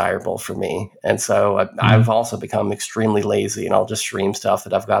more desirable for me. And so I've also become extremely lazy, and I'll just stream stuff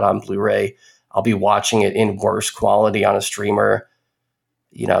that I've got on Blu-ray. I'll be watching it in worse quality on a streamer,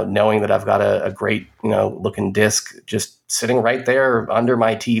 knowing that I've got a great, looking disc just sitting right there under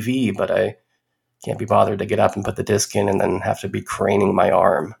my TV, but I can't be bothered to get up and put the disc in and then have to be craning my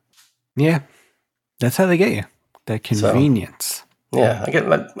arm. Yeah, that's how they get you. That convenience. So, yeah,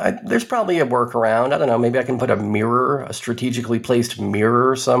 there's probably a workaround. I don't know. Maybe I can put a strategically placed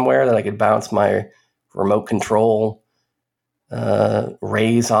mirror somewhere that I could bounce my remote control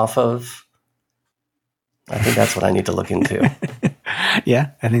rays off of. I think that's what I need to look into. Yeah,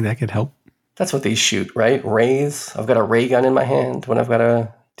 I think that could help. That's what these shoot, right? Rays. I've got a ray gun in my hand when I've got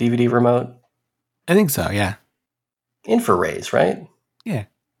a DVD remote. I think so. Yeah. Infrarays, right? Yeah.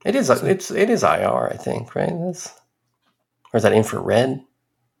 It is. It is IR, I think, right? Or is that infrared?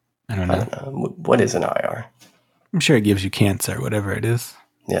 I don't know. What is an IR? I'm sure it gives you cancer, whatever it is.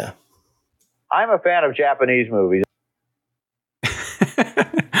 Yeah. I'm a fan of Japanese movies.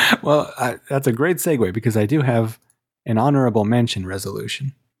 Well, that's a great segue, because I do have an honorable mention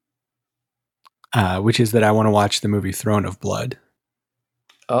resolution, which is that I want to watch the movie Throne of Blood.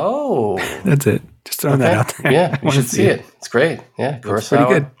 Oh. That's it. Just throwing that out there. Yeah, you should see it. It's great. Yeah, it's pretty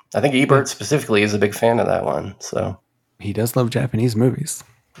good. I think Ebert specifically is a big fan of that one. So he does love Japanese movies.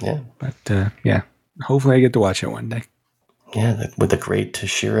 Yeah. But yeah, hopefully I get to watch it one day. Yeah, with the great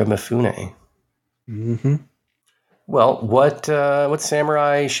Toshiro Mifune. Mm-hmm. Well, what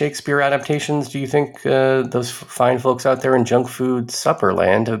samurai Shakespeare adaptations do you think those fine folks out there in junk food supper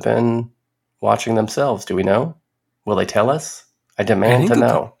land have been watching themselves? Do we know? Will they tell us? I demand to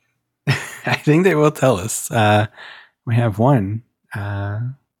know. I think they will tell us. We have one. We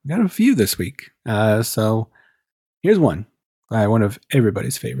got a few this week. So here's one by one of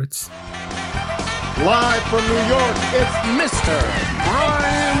everybody's favorites. Live from New York, it's Mr.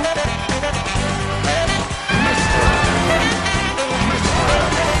 Brian.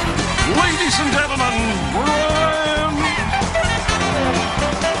 Ladies and gentlemen, Brian.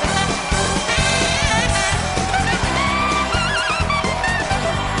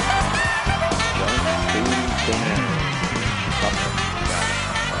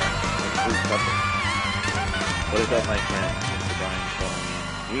 What is up, my friend? Mr. Brian calling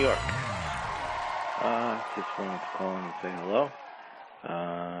in New York. Just wanted to call in and say hello.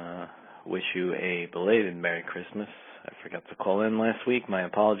 Wish you a belated Merry Christmas. I forgot to call in last week. My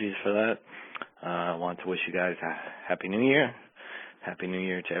apologies for that. I want to wish you guys a Happy New Year. Happy New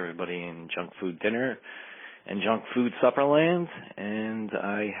Year to everybody in Junk Food Dinner and Junk Food Supperland. And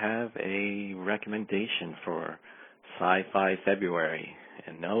I have a recommendation for Sci-Fi February.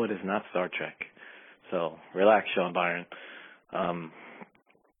 And no, it is not Star Trek. So relax, Sean Byron.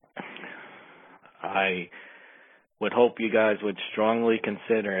 I would hope you guys would strongly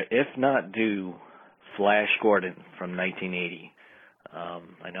consider, if not do, Flash Gordon from 1980.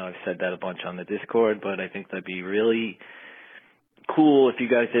 I know I've said that a bunch on the Discord, but I think that'd be really cool if you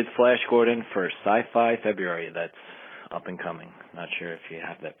guys did Flash Gordon for Sci-Fi February. That's up and coming. Not sure if you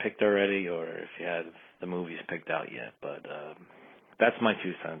have that picked already or if you have the movies picked out yet, but that's my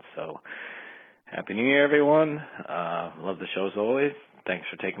 2 cents. So Happy New Year, everyone. Love the show as always. Thanks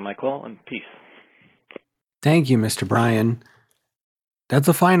for taking my call, and peace. Thank you, Mr. Brian. That's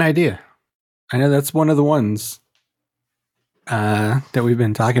a fine idea. I know that's one of the ones that we've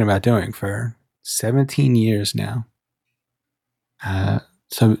been talking about doing for 17 years now.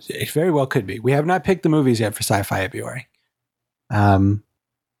 So it very well could be. We have not picked the movies yet for Sci-Fi February. But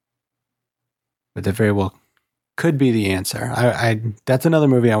that very well could be the answer. That's another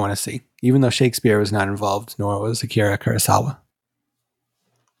movie I want to see, even though Shakespeare was not involved, nor was Akira Kurosawa.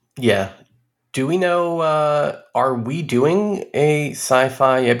 Yeah. Do we know, are we doing a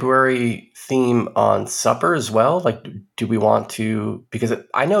Sci-Fi February theme on Supper as well? Like, do we want to, because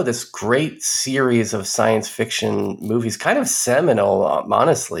I know this great series of science fiction movies, kind of seminal,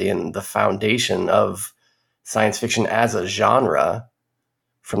 honestly, in the foundation of science fiction as a genre,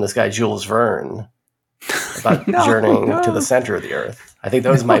 from this guy Jules Verne, about journeying to the center of the earth. I think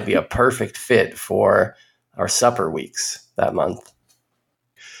those might be a perfect fit for our supper weeks that month.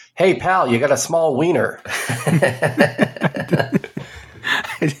 Hey, pal, you got a small wiener. I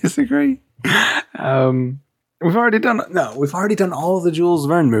disagree. We've already done all the Jules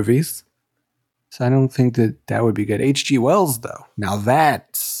Verne movies, so I don't think that would be good. H.G. Wells, though, now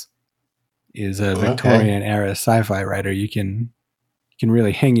that is a Victorian era sci-fi writer you can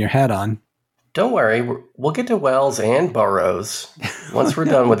really hang your hat on. Don't worry, we'll get to Wells and Burroughs once we're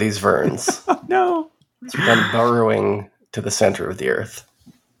done with these Vernes. Oh, no, once we're done burrowing to the center of the earth.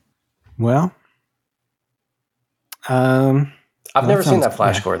 Well, I've never seen that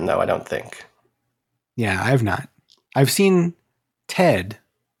Flash Gordon, though, I don't think. Yeah, I've not. I've seen Ted,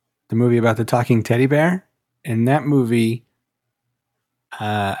 the movie about the talking teddy bear, and that movie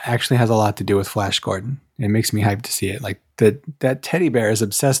actually has a lot to do with Flash Gordon. It makes me hyped to see it. Like, that teddy bear is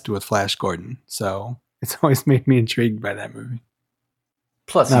obsessed with Flash Gordon, so it's always made me intrigued by that movie.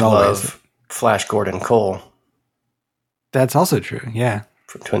 Plus, you love Flash Gordon Cole. That's also true, yeah.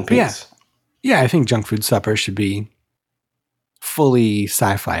 From Twin Peaks. Yeah, I think Junk Food Supper should be fully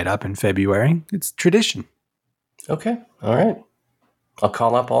sci-fi'd up in February. It's tradition. Okay, all right. I'll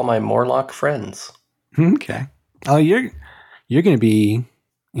call up all my Morlock friends. Okay. Oh, you're going to be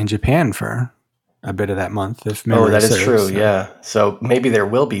in Japan for a bit of that month. If memory that is serves, true, so. Yeah. So maybe there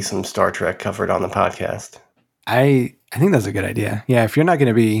will be some Star Trek covered on the podcast. I think that's a good idea. Yeah, if you're not going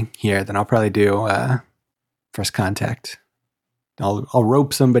to be here, then I'll probably do First Contact. I'll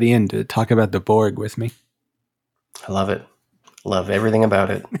rope somebody in to talk about the Borg with me. I love it. Love everything about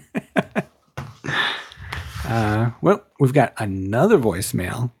it. Well, we've got another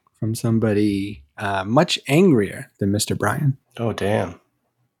voicemail from somebody much angrier than Mr. Brian. Oh, damn.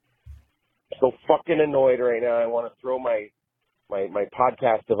 So fucking annoyed right now. I want to throw my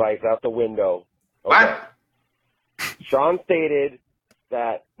podcast device out the window. Okay. What? Sean stated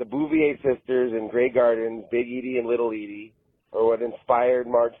that the Bouvier sisters in Grey Gardens, Big Edie and Little Edie, or what inspired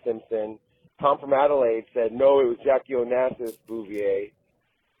Marge Simpson. Tom from Adelaide said, no, it was Jackie Onassis Bouvier.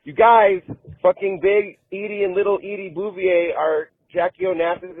 You guys, fucking Big Edie and Little Edie Bouvier are Jackie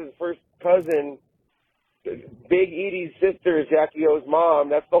Onassis' first cousin. Big Edie's sister is Jackie O's mom.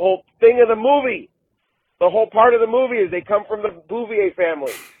 That's the whole thing of the movie. The whole part of the movie is they come from the Bouvier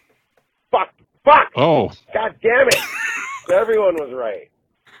family. Fuck. Oh. God damn it. Everyone was right.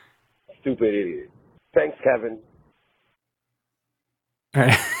 Stupid idiot. Thanks, Kevin. All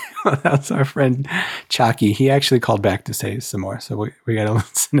right. Well, that's our friend Chalky. He actually called back to say some more, so we got to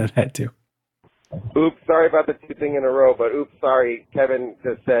listen to that too. Oops, sorry about the two thing in a row, but oops, sorry. Kevin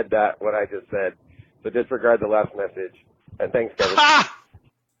just said what I just said. So disregard the last message. And thanks, Kevin.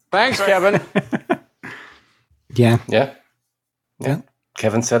 Thanks, Kevin. Yeah.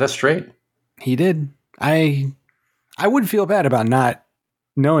 Kevin set us straight. He did. I would feel bad about not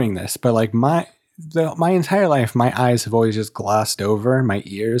knowing this, but like my entire life, my eyes have always just glossed over. My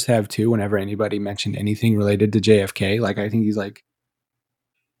ears have too. Whenever anybody mentioned anything related to JFK, like I think he's like,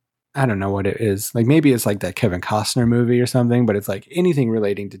 I don't know what it is. Like maybe it's like that Kevin Costner movie or something, but it's like anything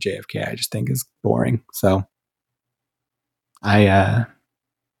relating to JFK, I just think is boring. So I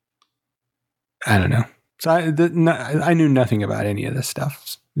don't know. So I knew nothing about any of this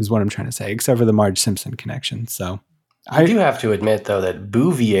stuff, is what I'm trying to say, except for the Marge Simpson connection. So I do have to admit, though, that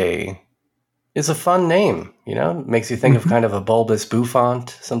Bouvier is a fun name. You know, it makes you think of kind of a bulbous bouffant,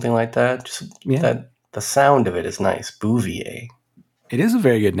 something like that. Just that the sound of it is nice. Bouvier. It is a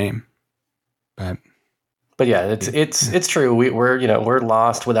very good name, but yeah, it's true. We're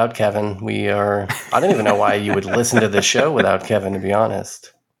lost without Kevin. We are. I don't even know why you would listen to the show without Kevin, to be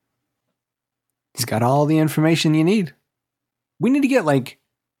honest. He's got all the information you need. We need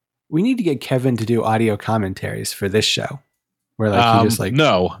to get Kevin to do audio commentaries for this show, where like he just like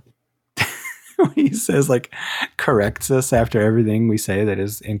he says like corrects us after everything we say that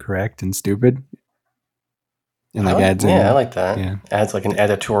is incorrect and stupid. And like adds in. Yeah, I like that. Yeah. Adds like an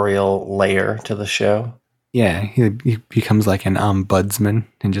editorial layer to the show. Yeah, he becomes like an ombudsman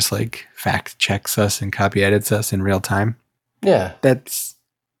and just like fact checks us and copy edits us in real time. Yeah. That's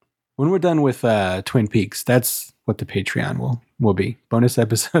when we're done with Twin Peaks. That's what the Patreon will be. Bonus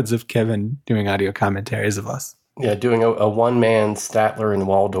episodes of Kevin doing audio commentaries of us. Yeah, doing a one-man Statler and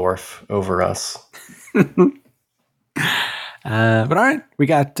Waldorf over us. But all right, we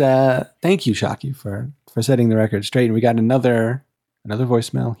got. Thank you, Shockey, for setting the record straight. And we got another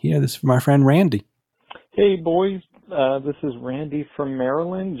voicemail here. This is from our friend Randy. Hey, boys. This is Randy from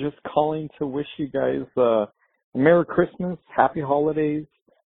Maryland. Just calling to wish you guys a Merry Christmas, Happy Holidays.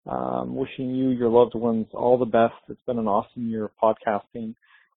 Wishing you, your loved ones, all the best. It's been an awesome year of podcasting.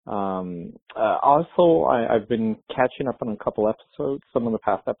 Also, I've been catching up on a couple episodes, some of the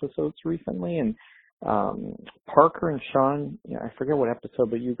past episodes recently, and Parker and Sean, I forget what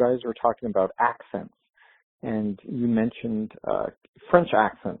episode, but you guys were talking about accents, and you mentioned French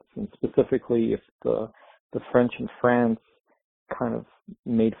accents, and specifically if the French in France kind of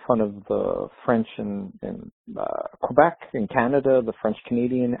made fun of the French in Quebec and Canada, the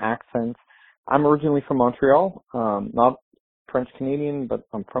French-Canadian accents. I'm originally from Montreal, not French-Canadian, but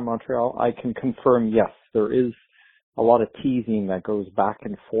I'm from Montreal. I can confirm, yes, there is a lot of teasing that goes back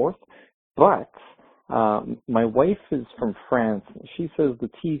and forth, but my wife is from France. She says the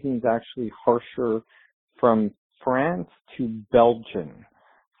teasing is actually harsher from France to Belgium.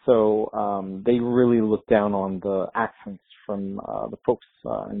 So they really look down on the accents from the folks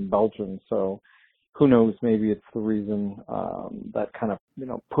in Belgium. So who knows, maybe it's the reason that kind of,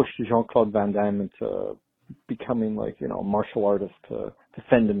 pushed Jean-Claude Van Damme into becoming a martial artist to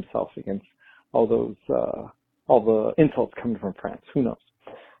defend himself against all the insults coming from France. Who knows?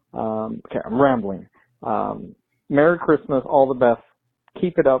 Okay, I'm rambling. Merry Christmas, all the best.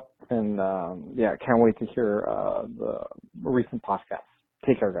 Keep it up, and can't wait to hear the recent podcast.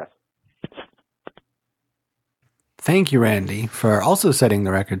 Take care, guys. Thank you, Randy, for also setting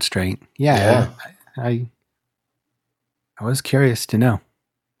the record straight. Yeah. I was curious to know.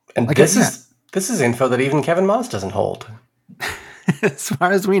 And this is info that even Kevin Moss doesn't hold. As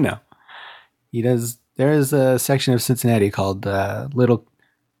far as we know. He does. There is a section of Cincinnati called Little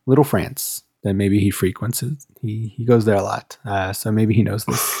France that maybe he frequents. He goes there a lot. So maybe he knows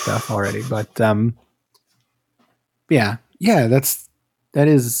this stuff already. But that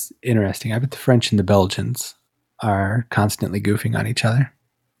is interesting. I bet the French and the Belgians are constantly goofing on each other.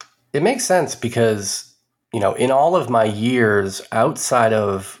 It makes sense because, in all of my years outside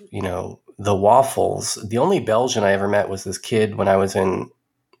of, the waffles, the only Belgian I ever met was this kid when I was in,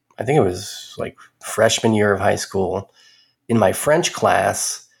 I think it was like freshman year of high school. In my French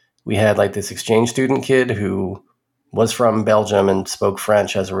class, we had like this exchange student kid who was from Belgium and spoke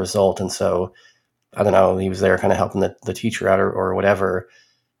French as a result. And so, I don't know, he was there kind of helping the teacher out or whatever.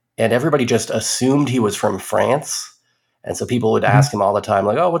 And everybody just assumed he was from France. And so people would ask him all the time,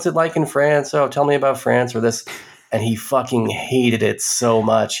 like, oh, what's it like in France? Oh, tell me about France or this. And he fucking hated it so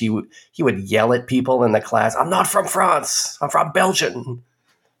much. He would yell at people in the class, I'm not from France. I'm from Belgium.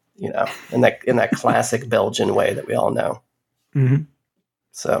 In that classic Belgian way that we all know. Mm-hmm.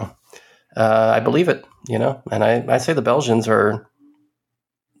 So I believe it, and I say the Belgians are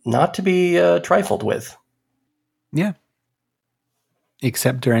not to be trifled with. Yeah.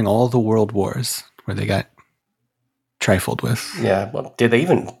 Except during all the world wars where they got trifled with. Yeah. Well,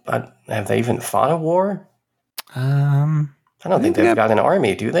 have they even fought a war? I don't think they've got an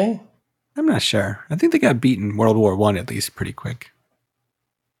army, do they? I'm not sure. I think they got beaten World War I at least pretty quick.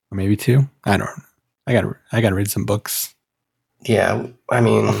 Or maybe two. I don't know. I gotta read some books. Yeah, I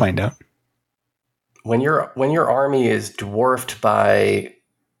mean, I'll find out. When your army is dwarfed by,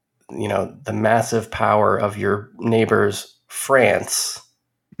 the massive power of your neighbor's France,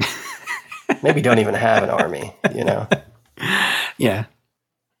 maybe don't even have an army, Yeah.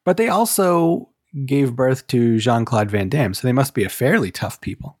 But they also gave birth to Jean-Claude Van Damme, so they must be a fairly tough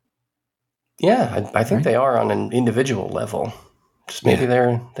people. Yeah, I think they are on an individual level. Just maybe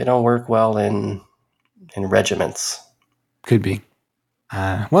they don't work well in regiments. Could be.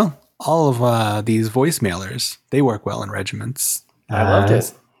 Well, all of these voicemailers, they work well in regiments. I loved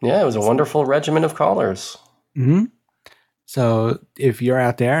it. Yeah, it was a wonderful regiment of callers. Mm-hmm. So if you're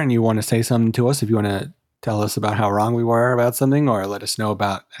out there and you want to say something to us, if you want to tell us about how wrong we were about something or let us know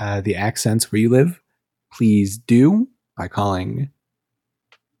about the accents where you live, please do by calling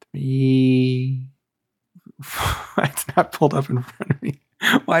It's not pulled up in front of me.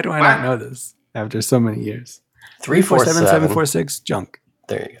 Why do I not know this after so many years? 347-746-JUNK.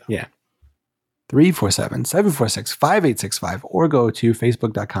 There you go. Yeah. 347-746-5865 or go to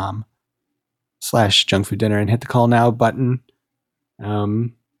facebook.com/junkfooddinner and hit the call now button.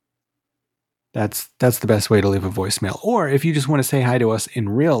 That's the best way to leave a voicemail. Or if you just want to say hi to us in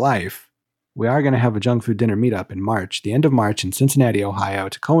real life, we are going to have a junk food dinner meetup in March, the end of March in Cincinnati, Ohio,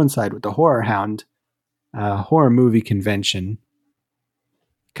 to coincide with the Horror Hound horror movie convention.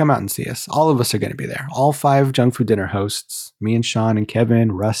 Come out and see us. All of us are going to be there. All 5 junk food dinner hosts, me and Sean and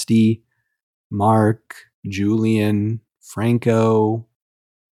Kevin, Rusty, Mark, Julian, Franco,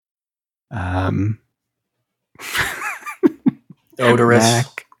 Odorous.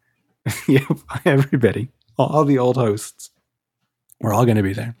 Mac. Yep, everybody. All the old hosts. We're all going to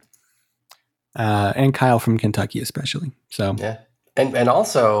be there. And Kyle from Kentucky especially. So yeah. And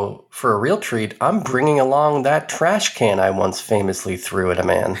also, for a real treat, I'm bringing along that trash can I once famously threw at a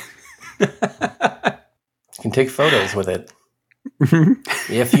man. You can take photos with it.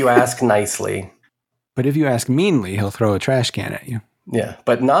 If you ask nicely. But if you ask meanly, he'll throw a trash can at you. Yeah,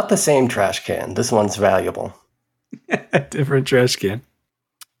 but not the same trash can. This one's valuable. Different trash can.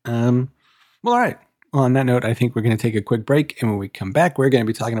 Well, all right. Well, on that note, I think we're going to take a quick break. And when we come back, we're going to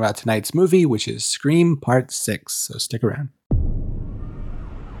be talking about tonight's movie, which is Scream Part 6. So stick around.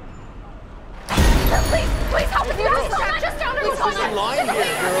 Please help me. Just down there. There's a line here,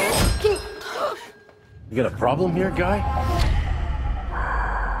 girl. You got a problem here, guy?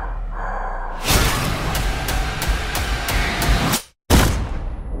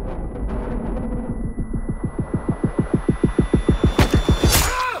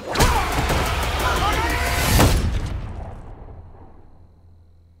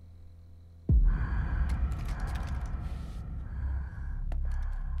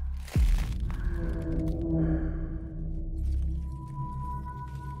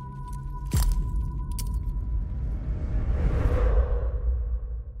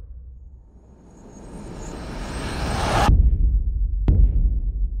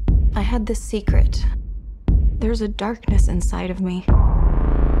 I had this secret. There's a darkness inside of me.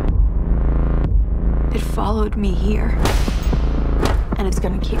 It followed me here. And it's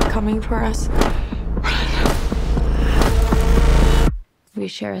gonna keep coming for us. We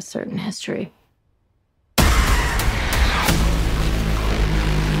share a certain history.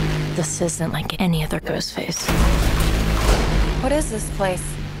 This isn't like any other ghost face. What is this place?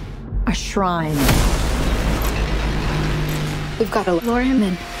 A shrine. We've got to lure him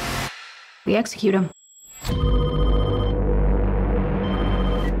in. We execute him.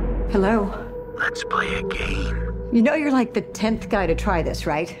 Hello. Let's play a game. You know you're like the 10th guy to try this,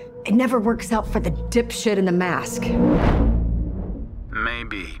 right? It never works out for the dipshit in the mask.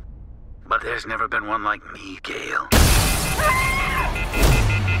 Maybe. But there's never been one like me, Gail.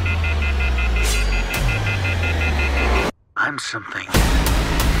 I'm something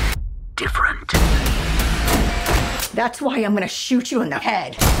different. That's why I'm gonna shoot you in the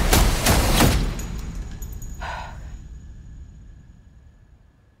head.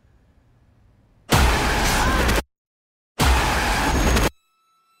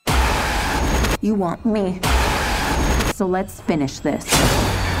 You want me. So let's finish this.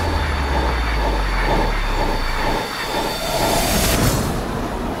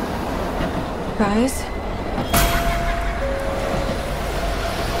 Guys?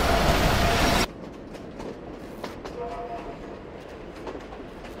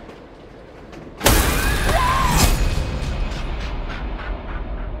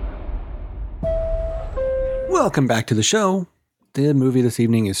 Welcome back to the show. The movie this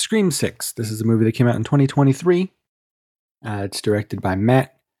evening is Scream 6. This is a movie that came out in 2023. It's directed by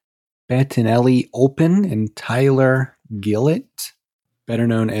Matt Bettinelli-Olpin and Tyler Gillett, better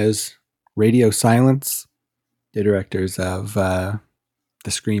known as Radio Silence, the directors of the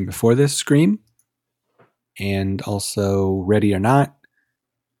Scream before this, Scream, and also Ready or Not.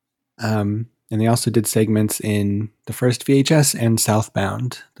 And they also did segments in the first VHS and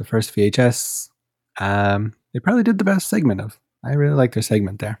Southbound. The first VHS, they probably did the best segment of. I really like their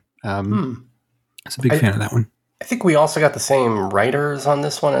segment there. I was a big fan of that one. I think we also got the same writers on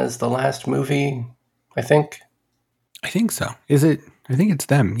this one as the last movie, I think. I think so. Is it? I think it's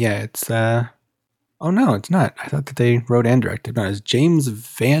them. Yeah, it's... oh, no, it's not. I thought that they wrote and directed. No, it's James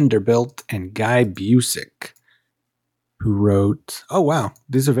Vanderbilt and Guy Busick, who wrote... Oh, wow.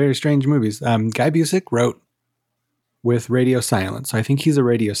 These are very strange movies. Guy Busick wrote with Radio Silence. So I think he's a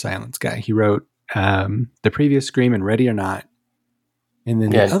Radio Silence guy. He wrote the previous Scream and Ready or Not. And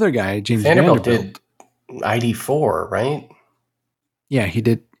then the other guy, James Vanderbilt did ID4, right? Yeah, he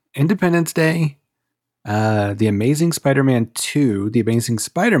did Independence Day, The Amazing Spider-Man 2, The Amazing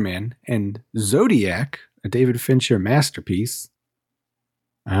Spider-Man, and Zodiac, a David Fincher masterpiece.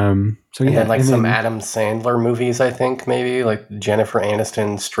 So and then some Adam Sandler movies, I think, maybe, like Jennifer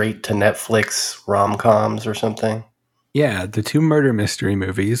Aniston straight to Netflix rom-coms or something. Yeah, the 2 murder mystery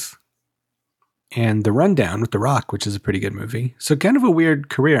movies. And The Rundown with The Rock, which is a pretty good movie. So kind of a weird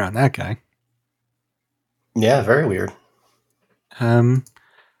career on that guy. Yeah, very weird.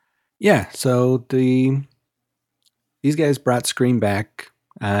 Yeah, so these guys brought Scream back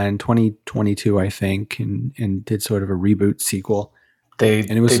in 2022, I think, and did sort of a reboot sequel. They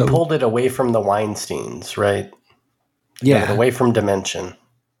pulled it away from the Weinsteins, right? They got it away from Dimension.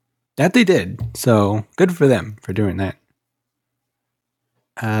 That they did. So good for them for doing that.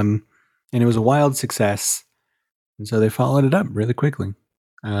 And it was a wild success. And so they followed it up really quickly.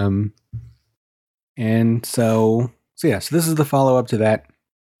 And so this is the follow-up to that.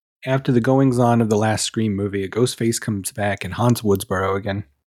 After the goings-on of the last Scream movie, a ghost face comes back and haunts Woodsboro again.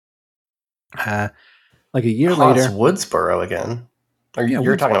 Like a year later... Haunts Woodsboro again?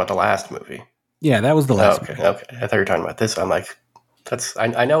 You're talking about the last movie? Yeah, that was the last movie. Okay. I thought you were talking about this. I'm like,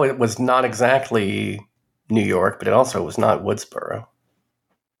 I know it was not exactly New York, but it also was not Woodsboro.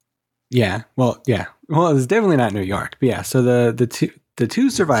 Yeah, well, it's definitely not New York. But yeah, so the two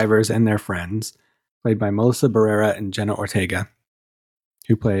survivors and their friends, played by Melissa Barrera and Jenna Ortega,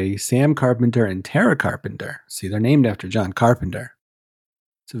 who play Sam Carpenter and Tara Carpenter. See, they're named after John Carpenter.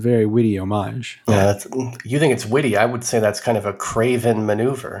 It's a very witty homage. Yeah, you think it's witty. I would say that's kind of a craven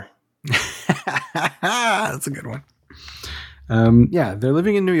maneuver. That's a good one. They're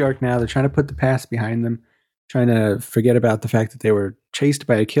living in New York now. They're trying to put the past behind them, trying to forget about the fact that they were chased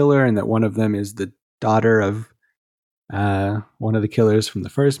by a killer and that one of them is the daughter of one of the killers from the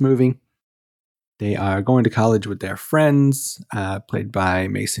first movie. They are going to college with their friends, played by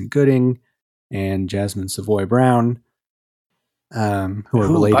Mason Gooding and Jasmine Savoy Brown, who are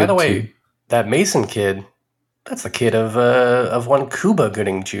related by the way, that Mason kid, that's the kid of one Cuba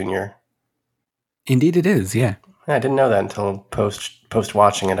Gooding Jr. Indeed it is, yeah. I didn't know that until post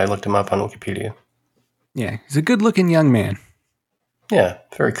watching it. I looked him up on Wikipedia. Yeah, he's a good-looking young man. Yeah,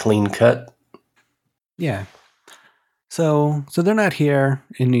 very clean cut. Yeah. So they're not here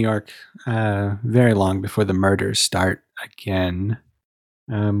in New York very long before the murders start again.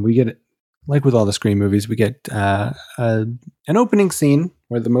 We get, like with all the Scream movies, we get an opening scene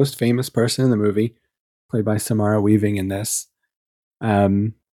where the most famous person in the movie, played by Samara Weaving in this,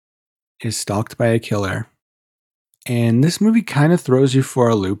 is stalked by a killer. And this movie kind of throws you for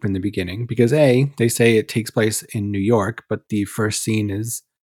a loop in the beginning because they say it takes place in New York, but the first scene is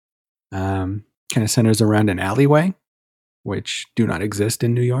kind of centers around an alleyway, which do not exist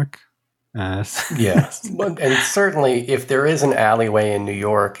in New York. Yes. And certainly if there is an alleyway in New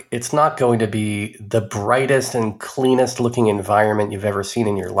York, it's not going to be the brightest and cleanest looking environment you've ever seen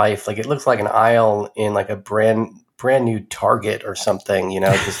in your life. Like it looks like an aisle in like a brand new Target or something,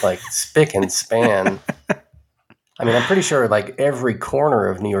 just like spick and span. I mean, I'm pretty sure like every corner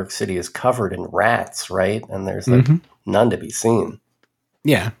of New York City is covered in rats, right? And there's like none to be seen.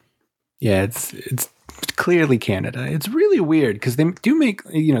 Yeah. Yeah, it's clearly Canada. It's really weird because they do make,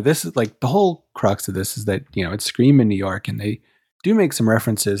 this is like the whole crux of this is that, it's Scream in New York and they do make some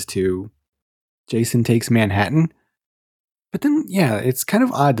references to Jason Takes Manhattan. But then, it's kind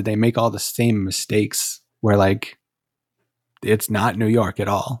of odd that they make all the same mistakes where like it's not New York at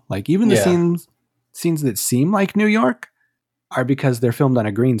all. Like even the scenes that seem like New York are because they're filmed on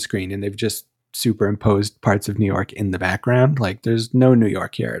a green screen and they've just superimposed parts of New York in the background. Like there's no New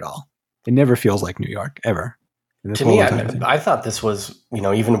York here at all. It never feels like New York ever. To me, I thought this was,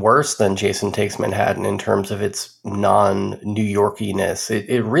 even worse than Jason Takes Manhattan in terms of its non-New Yorkiness.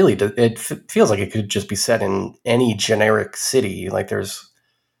 It really does. It feels like it could just be set in any generic city. Like there's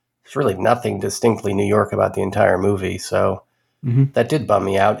really nothing distinctly New York about the entire movie. So that did bum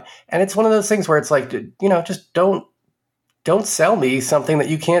me out. And it's one of those things where it's like, just don't sell me something that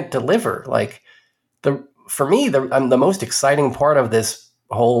you can't deliver. Like for me, the most exciting part of this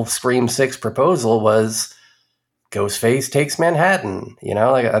whole Scream 6 proposal was Ghostface Takes Manhattan.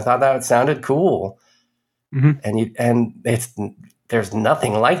 Like I thought that sounded cool. And there's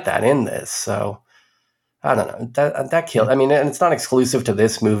nothing like that in this. So I don't know. That killed. I mean, and it's not exclusive to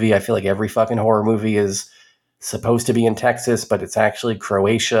this movie. I feel like every fucking horror movie is supposed to be in Texas, but it's actually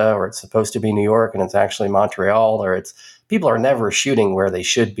Croatia, or it's supposed to be New York and it's actually Montreal, or people are never shooting where they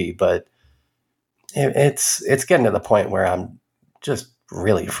should be, but it's getting to the point where I'm just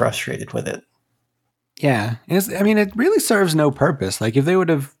really frustrated with it. Yeah. It really serves no purpose. Like if they would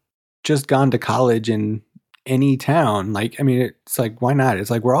have just gone to college in any town, it's like, why not? It's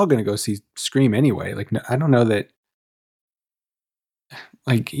like, we're all going to go see Scream anyway. Like, no, I don't know that.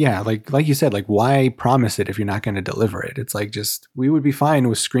 Like, yeah, like you said, like, why promise it if you're not going to deliver it? It's like, we would be fine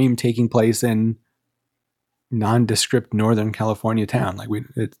with Scream taking place in nondescript Northern California town. Like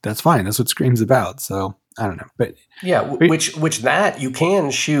that's fine. That's what Scream's about. So I don't know, but yeah, which that you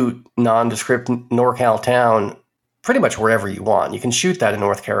can shoot nondescript NorCal town pretty much wherever you want. You can shoot that in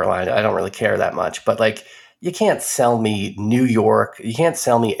North Carolina. I don't really care that much, but like you can't sell me New York, you can't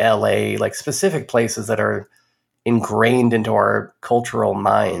sell me LA, like specific places that are ingrained into our cultural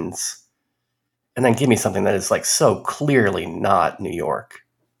minds, and then give me something that is like so clearly not New York.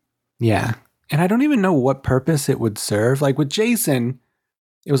 Yeah. And I don't even know what purpose it would serve. Like with Jason,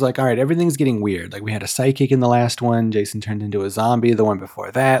 it was like, all right, everything's getting weird. Like we had a psychic in the last one. Jason turned into a zombie the one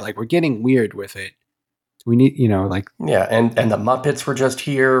before that. Like we're getting weird with it. We need, like... Yeah, and the Muppets were just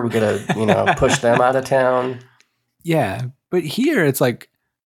here. We gotta, push them out of town. Yeah, but here it's like,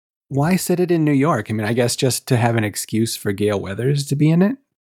 why set it in New York? I mean, I guess just to have an excuse for Gale Weathers to be in it,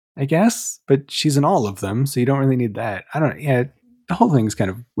 I guess. But she's in all of them, so you don't really need that. I don't know. Yeah, the whole thing's kind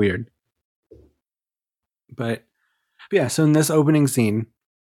of weird. But yeah, so in this opening scene,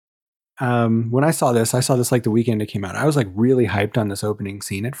 when I saw this like the weekend it came out. I was like really hyped on this opening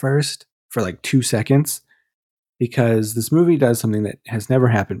scene at first for like 2 seconds. Because this movie does something that has never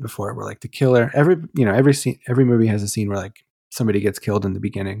happened before, where like the killer, every movie has a scene where like somebody gets killed in the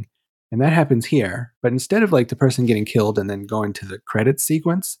beginning, and that happens here. But instead of like the person getting killed and then going to the credits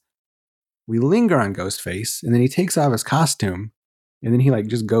sequence, we linger on Ghostface, and then he takes off his costume, and then he like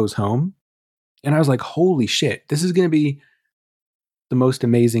just goes home. And I was like, holy shit, this is going to be the most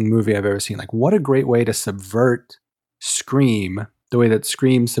amazing movie I've ever seen. Like, what a great way to subvert Scream, the way that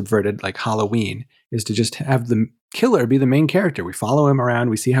Scream subverted like Halloween, is to just have the killer be the main character. We follow him around.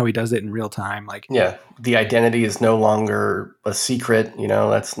 We see how he does it in real time. Like, yeah, the identity is no longer a secret.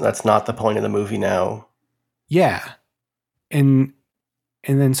 That's not the point of the movie now. Yeah. And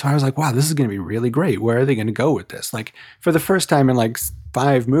then so I was like, wow, this is going to be really great. Where are they going to go with this? Like for the first time in like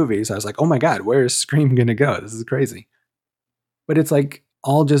 5 movies, I was like, oh my God, where is Scream going to go? This is crazy. But it's like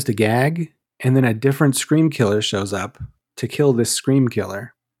all just a gag. And then a different Scream killer shows up to kill this Scream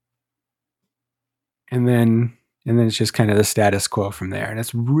killer. And then it's just kind of the status quo from there. And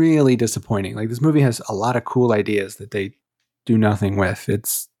it's really disappointing. Like this movie has a lot of cool ideas that they do nothing with.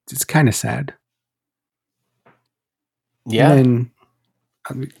 It's kind of sad. Yeah. And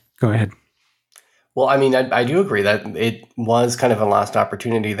then, go ahead. Well, I mean, I do agree that it was kind of a lost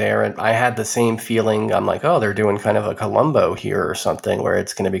opportunity there. And I had the same feeling. I'm like, oh, they're doing kind of a Columbo here or something where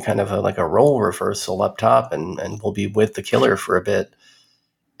it's going to be kind of like a role reversal up top and we'll be with the killer for a bit.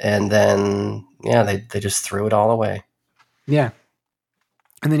 And then, yeah, they just threw it all away. Yeah.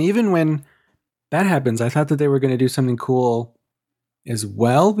 And then even when that happens, I thought that they were going to do something cool as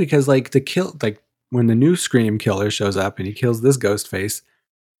well, because like when the new Scream killer shows up and he kills this Ghostface,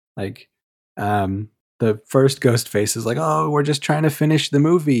 like the first Ghostface is like, oh, we're just trying to finish the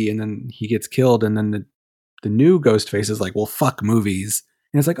movie, and then he gets killed, and then the new Ghostface is like, well, fuck movies.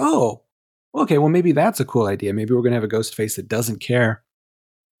 And it's like, oh, okay, well maybe that's a cool idea. Maybe we're going to have a Ghostface that doesn't care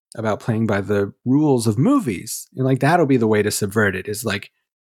about playing by the rules of movies. And like that'll be the way to subvert it, is like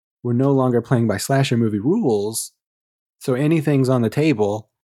we're no longer playing by slasher movie rules, so anything's on the table.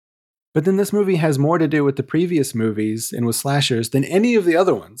 But then this movie has more to do with the previous movies and with slashers than any of the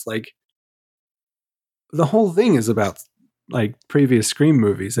other ones. Like the whole thing is about like previous Scream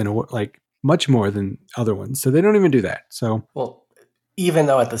movies and like much more than other ones. So they don't even do that. So, well, even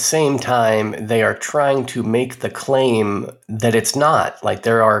though at the same time they are trying to make the claim that it's not. Like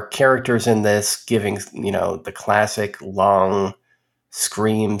there are characters in this giving, the classic long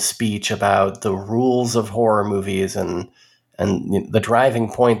Scream speech about the rules of horror movies, and the driving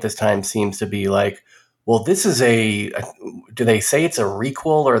point this time seems to be like, well, this is do they say it's a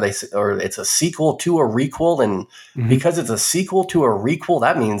requel or it's a sequel to a requel? And because it's a sequel to a requel,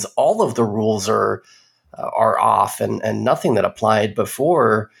 that means all of the rules are off and nothing that applied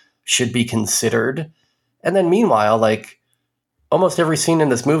before should be considered. And then meanwhile, like almost every scene in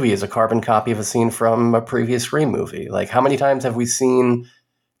this movie is a carbon copy of a scene from a previous Scream movie. Like how many times have we seen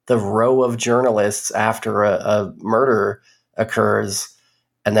the row of journalists after a murder occurs,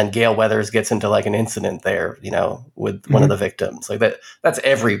 and then Gale Weathers gets into like an incident there, with one of the victims. Like that's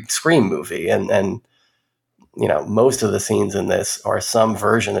every Scream movie. And most of the scenes in this are some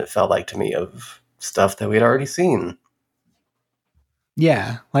version, it felt like to me, of stuff that we'd already seen.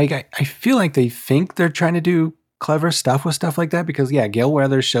 Yeah. Like I feel like they think they're trying to do clever stuff with stuff like that, because yeah, Gale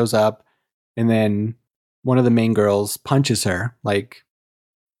Weathers shows up and then one of the main girls punches her like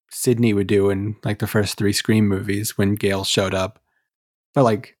Sydney would do in like the first 3 Scream movies when Gale showed up. But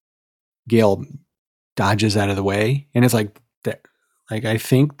like Gale dodges out of the way, and it's like that. Like I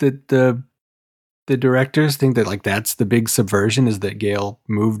think that the directors think that like that's the big subversion, is that Gale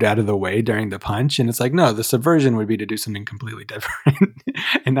moved out of the way during the punch, and it's like no, the subversion would be to do something completely different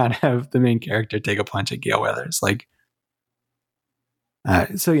and not have the main character take a punch at Gale Weathers. Like,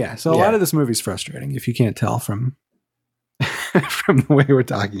 so a lot of this movie's frustrating if you can't tell from from the way we're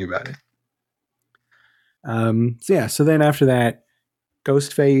talking about it. So then after that,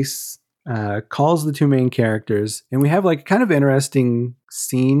 Ghostface calls the two main characters, and we have like kind of interesting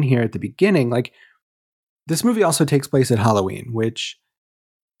scene here at the beginning. Like this movie also takes place at Halloween, which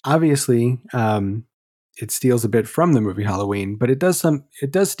obviously it steals a bit from the movie Halloween, but it does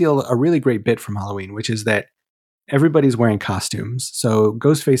steal a really great bit from Halloween, which is that everybody's wearing costumes. So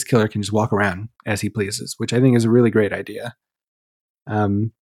Ghostface Killer can just walk around as he pleases, which I think is a really great idea.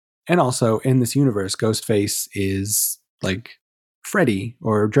 And also in this universe, Ghostface is like Freddy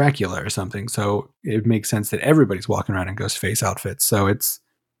or Dracula or something. So it makes sense that everybody's walking around in Ghostface outfits. So it's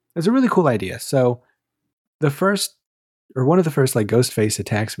a really cool idea. So one of the first like Ghostface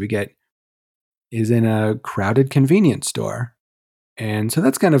attacks we get is in a crowded convenience store. And so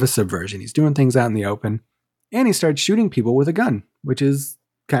that's kind of a subversion. He's doing things out in the open, and he starts shooting people with a gun, which is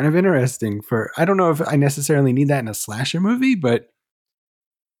kind of interesting I don't know if I necessarily need that in a slasher movie, but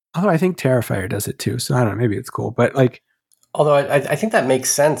although I think Terrifier does it too. So I don't know, maybe it's cool, but like, although I think that makes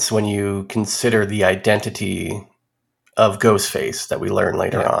sense when you consider the identity of Ghostface that we learn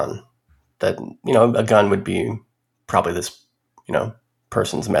later on, that, a gun would be probably this,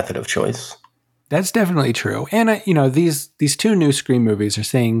 person's method of choice. That's definitely true. And, these two new Scream movies are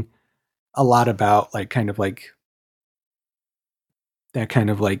saying a lot about like kind of like that kind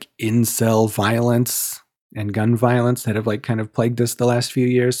of like incel violence and gun violence that have like kind of plagued us the last few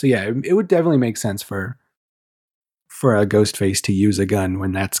years. So yeah, it would definitely make sense for a Ghostface to use a gun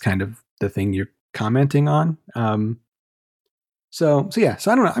when that's kind of the thing you're commenting on. So I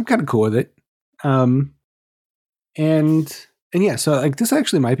don't know. I'm kind of cool with it. And yeah, so like this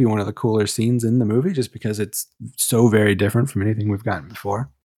actually might be one of the cooler scenes in the movie just because it's so very different from anything we've gotten before.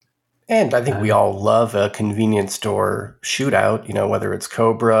 And I think we all love a convenience store shootout, whether it's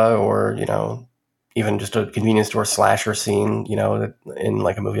Cobra or, even just a convenience store slasher scene, in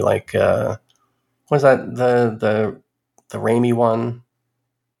like a movie like, what is that? The Raimi one?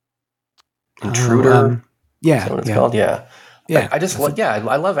 Intruder? Yeah. Is that what it's called? Yeah. Yeah.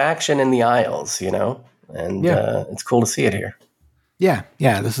 I love action in the aisles, and it's cool to see it here. Yeah.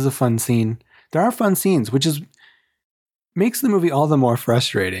 Yeah. This is a fun scene. There are fun scenes, which makes the movie all the more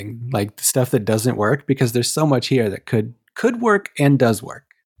frustrating. Like the stuff that doesn't work, because there's so much here that could work and does work.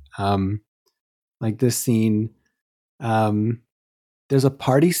 Like this scene, there's a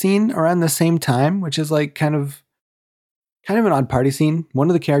party scene around the same time, which is like kind of an odd party scene. One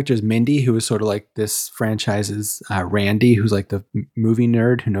of the characters, Mindy, who is sort of like this franchise's Randy, who's like the movie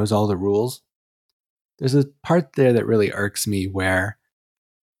nerd who knows all the rules. There's a part there that really irks me where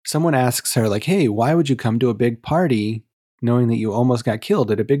someone asks her like, hey, why would you come to a big party knowing that you almost got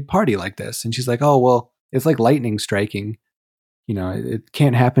killed at a big party like this? And she's like, oh, well, it's like lightning striking. It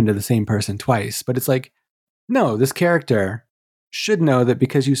can't happen to the same person twice. But it's like, no, this character should know that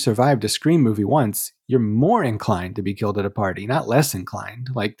because you survived a Scream movie once, you're more inclined to be killed at a party, not less inclined.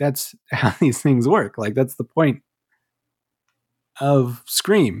 Like that's how these things work. Like that's the point of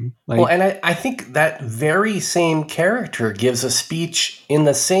Scream. Well, and I think that very same character gives a speech in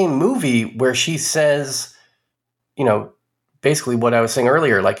the same movie where she says, basically what I was saying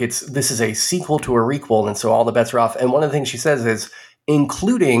earlier, like this is a sequel to a requel, and so all the bets are off. And one of the things she says is,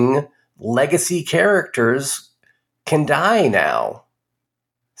 including legacy characters can die now.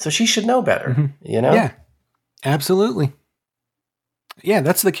 So she should know better, Yeah, absolutely. Yeah,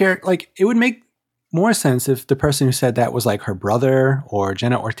 that's the character. Like, it would make more sense if the person who said that was like her brother or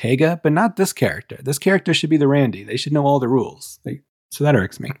Jenna Ortega, but not this character. This character should be the Randy. They should know all the rules. So that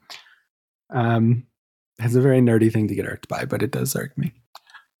irks me. It's a very nerdy thing to get irked by, but it does irk me.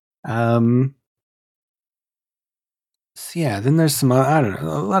 So yeah, then there's some, I don't know,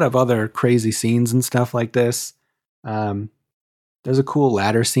 a lot of other crazy scenes and stuff like this. There's a cool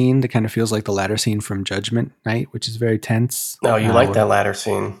ladder scene that kind of feels like the ladder scene from Judgment Night, which is very tense. No, you like that ladder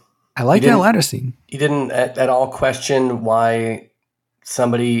scene. I like that ladder scene. You didn't at all question why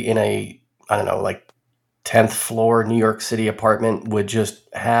somebody in a, I don't know, like 10th floor New York City apartment would just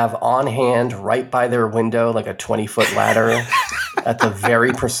have on hand right by their window like a 20-foot ladder at the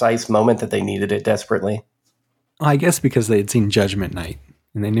very precise moment that they needed it desperately. Well, I guess because they had seen Judgment Night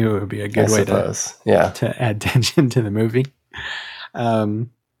and they knew it would be a good way to add tension to the movie. I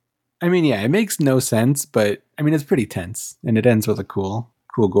mean, yeah, it makes no sense, but I mean, it's pretty tense and it ends with a cool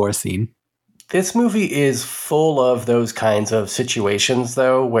gore scene. This movie is full of those kinds of situations,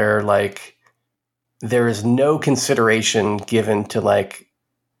 though, where like there is no consideration given to like,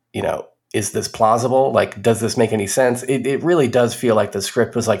 is this plausible? Like, does this make any sense? It really does feel like the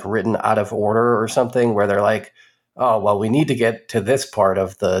script was like written out of order or something, where they're like, oh, well, we need to get to this part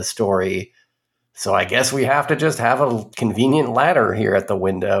of the story, so I guess we have to just have a convenient ladder here at the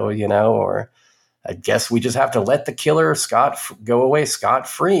window, or I guess we just have to let the killer go away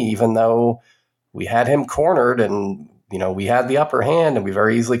scot-free, even though we had him cornered and, we had the upper hand and we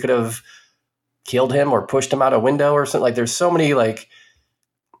very easily could have killed him or pushed him out a window or something. Like, there's so many, like,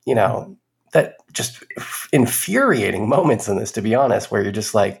 that just infuriating moments in this, to be honest, where you're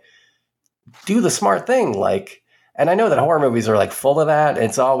just like, do the smart thing. Like, and I know that horror movies are like full of that.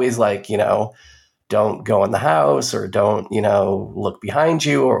 It's always like, don't go in the house or don't, look behind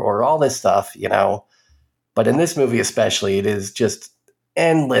you or all this stuff, But in this movie especially, it is just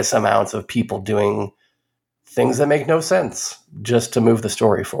endless amounts of people doing things that make no sense just to move the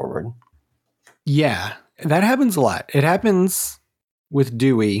story forward. Yeah, that happens a lot. It happens with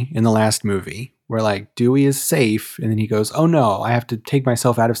Dewey in the last movie, where like Dewey is safe and then he goes, oh no, I have to take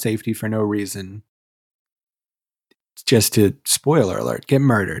myself out of safety for no reason. Just to, spoiler alert, get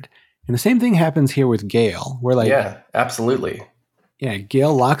murdered. And the same thing happens here with Gail, where like... Yeah, absolutely. Yeah,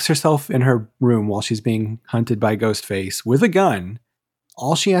 Gail locks herself in her room while she's being hunted by Ghostface with a gun.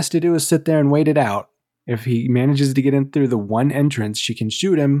 All she has to do is sit there and wait it out. If he manages to get in through the one entrance, she can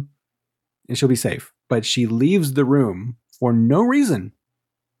shoot him and she'll be safe. But she leaves the room for no reason,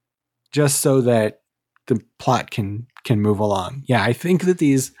 just so that the plot can move along. Yeah, I think that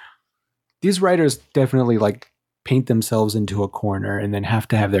these writers definitely like paint themselves into a corner and then have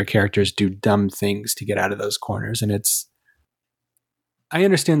to have their characters do dumb things to get out of those corners. And I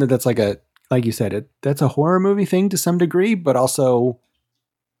understand that that's like you said, that's a horror movie thing to some degree, but also,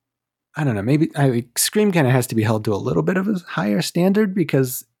 I don't know, maybe Scream kind of has to be held to a little bit of a higher standard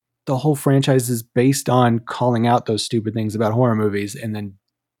because the whole franchise is based on calling out those stupid things about horror movies and then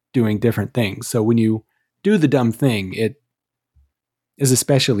doing different things. So when you do the dumb thing, it is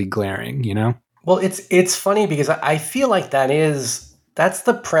especially glaring, Well, it's funny because I feel like that's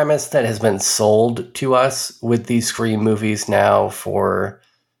the premise that has been sold to us with these Scream movies now for,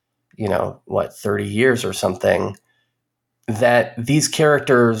 30 years or something, that these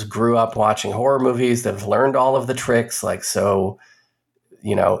characters grew up watching horror movies, they've learned all of the tricks, like, so,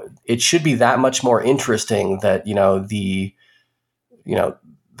 it should be that much more interesting that, the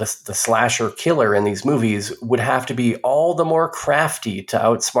slasher killer in these movies would have to be all the more crafty to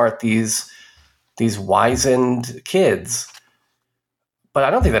outsmart these wizened kids. But I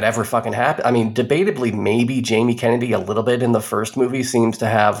don't think that ever fucking happened. I mean, debatably, maybe Jamie Kennedy a little bit in the first movie seems to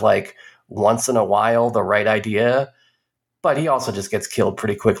have, like, once in a while the right idea. But he also just gets killed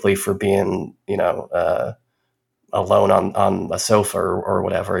pretty quickly for being, alone on a sofa or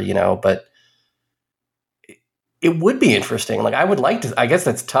whatever, But it would be interesting. Like, I would like to, I guess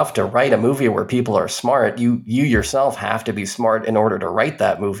that's tough to write a movie where people are smart. You yourself have to be smart in order to write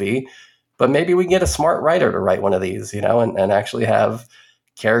that movie. But maybe we can get a smart writer to write one of these, and actually have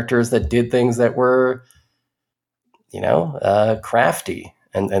characters that did things that were, crafty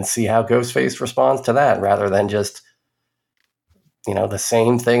and see how Ghostface responds to that rather than just, the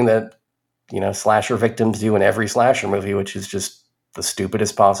same thing that, slasher victims do in every slasher movie, which is just the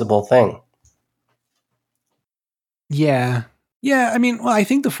stupidest possible thing. Yeah. Yeah. I mean, well, I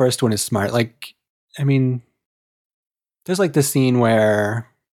think the first one is smart. Like, I mean, there's like the scene where,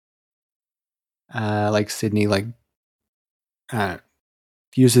 like Sydney,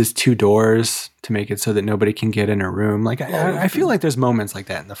 uses two doors to make it so that nobody can get in her room. Like, I feel like there's moments like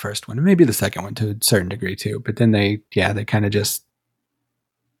that in the first one, and maybe the second one to a certain degree too. But then they kind of just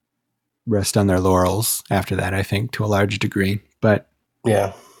rest on their laurels after that, I think, to a large degree. But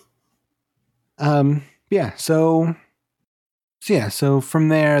yeah. So from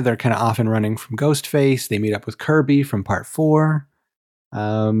there, they're kind of off and running from Ghostface. They meet up with Kirby from part 4.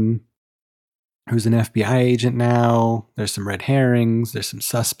 Who's an FBI agent now. There's some red herrings. There's some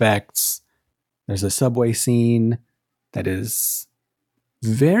suspects. There's a subway scene that is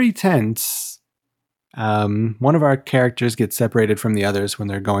very tense. One of our characters gets separated from the others when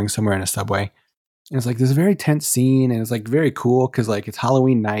they're going somewhere in a subway. And it's like this very tense scene, and it's like very cool because like it's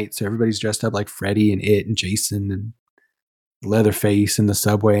Halloween night, so everybody's dressed up like Freddy and It and Jason and Leatherface in the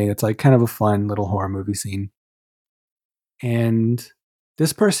subway. It's like kind of a fun little horror movie scene. And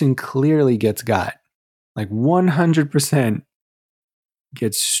this person clearly gets got. Like 100%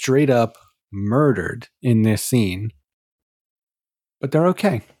 gets straight up murdered in this scene. But they're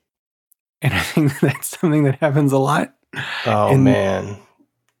okay. And I think that's something that happens a lot. Oh, man.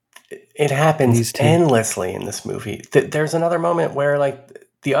 It happens endlessly in this movie. There's another moment where, like,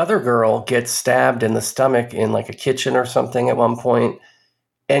 the other girl gets stabbed in the stomach in, like, a kitchen or something at one point.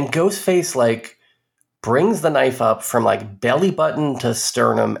 And Ghostface, like, brings the knife up from, like, belly button to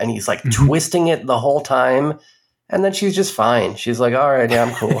sternum, and he's, like, twisting it the whole time. And then she's just fine. She's like, all right, yeah,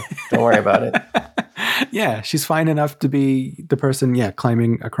 I'm cool. Don't worry about it. Yeah, she's fine enough to be the person,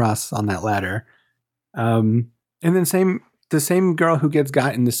 climbing across on that ladder. And then the same girl who gets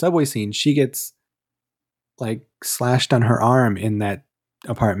got in the subway scene, she gets like slashed on her arm in that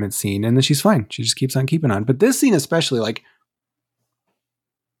apartment scene, and then she's fine. She just keeps on keeping on. But this scene especially, like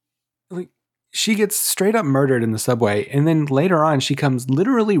she gets straight up murdered in the subway, and then later on she comes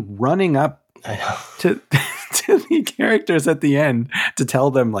literally running up to to the characters at the end to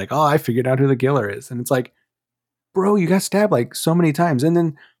tell them like, oh, I figured out who the killer is. And it's like, bro, you got stabbed like so many times. And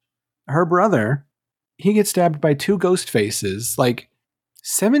then her brother, he gets stabbed by 2 ghost faces like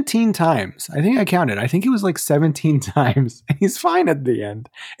 17 times. I think I counted. I think it was like 17 times. And he's fine at the end.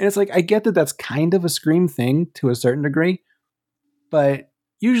 And it's like, I get that that's kind of a Scream thing to a certain degree, but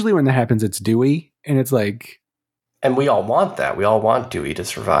usually when that happens, it's Dewey. And it's like... And we all want that. We all want Dewey to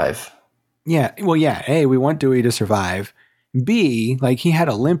survive. Yeah. Well, yeah. A, we want Dewey to survive. B, like he had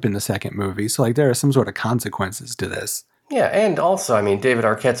a limp in the second movie. So like there are some sort of consequences to this. Yeah, and also, I mean, David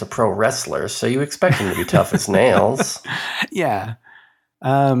Arquette's a pro wrestler, so you expect him to be tough as nails. Yeah.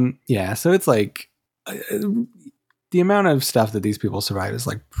 Yeah, so it's like the amount of stuff that these people survive is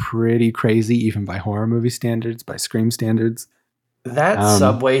like pretty crazy, even by horror movie standards, by Scream standards. That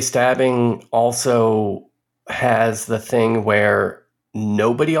subway stabbing also has the thing where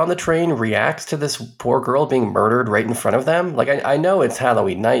nobody on the train reacts to this poor girl being murdered right in front of them. Like, I know it's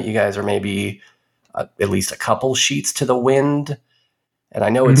Halloween night. You guys are maybe... at least a couple sheets to the wind. And I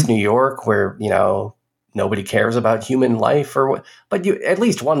know it's New York where, you know, nobody cares about human life or what, but at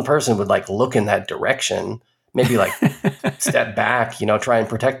least one person would like look in that direction, maybe like step back, you know, try and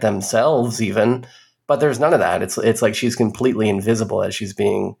protect themselves even. But there's none of that. It's like she's completely invisible as she's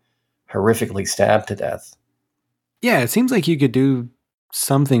being horrifically stabbed to death. Yeah, it seems like you could do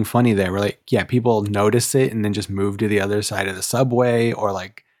something funny there where like, yeah, people notice it and then just move to the other side of the subway, or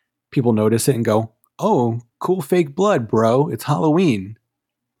like people notice it and go, oh, cool fake blood, bro. It's Halloween.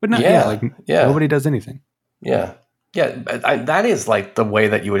 But not, nobody does anything. Yeah. Yeah. That is like the way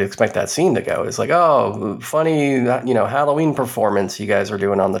that you would expect that scene to go. It's like, oh, funny, you know, Halloween performance you guys are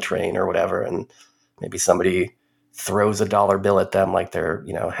doing on the train or whatever. And maybe somebody throws a dollar bill at them like they're,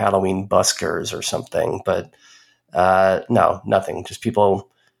 you know, Halloween buskers or something. But no, nothing. Just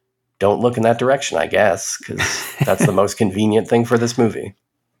people don't look in that direction, I guess, because that's the most convenient thing for this movie.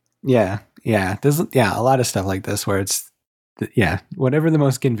 Yeah. Yeah. There's a lot of stuff like this where it's, whatever the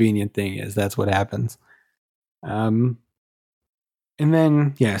most convenient thing is, that's what happens. And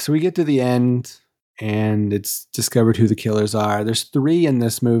then, so we get to the end and it's discovered who the killers are. There's 3 in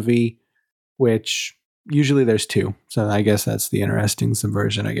this movie, which usually there's 2. So I guess that's the interesting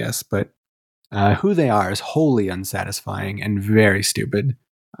subversion, I guess. But who they are is wholly unsatisfying and very stupid,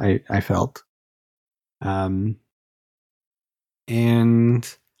 I felt. And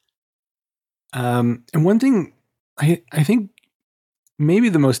one thing I think maybe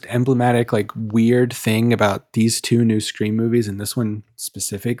the most emblematic, like weird thing about these 2 new Scream movies and this one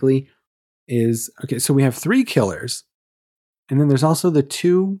specifically is, okay, so we have 3 killers, and then there's also the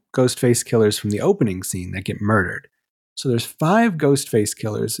 2 Ghostface killers from the opening scene that get murdered. So there's 5 Ghostface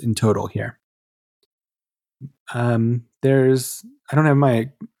killers in total here. There's, I don't have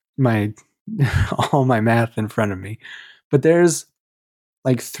my all my math in front of me, but there's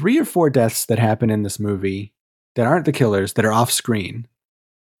like 3 or 4 deaths that happen in this movie that aren't the killers, that are off screen.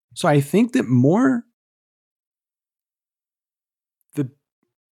 So I think that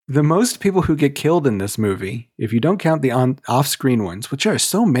the most people who get killed in this movie, if you don't count the off-screen ones, which are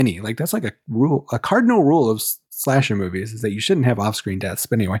so many, like that's like a cardinal rule of slasher movies is that you shouldn't have off-screen deaths.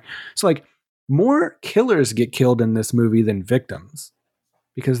 But anyway, so like more killers get killed in this movie than victims,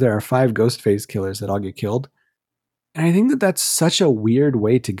 because there are 5 Ghostface killers that all get killed. And I think that that's such a weird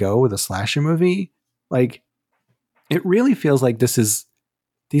way to go with a slasher movie. Like, it really feels like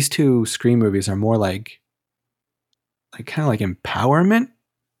these 2 Scream movies are more like kind of like empowerment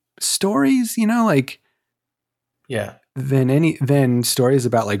stories, you know, like, yeah, than stories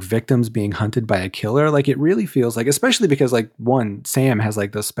about like victims being hunted by a killer. Like, it really feels like, especially because like Sam has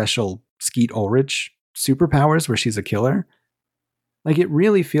like the special Skeet Ulrich superpowers where she's a killer. Like, it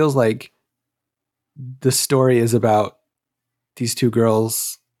really feels like the story is about these 2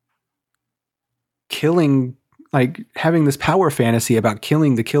 girls killing, like having this power fantasy about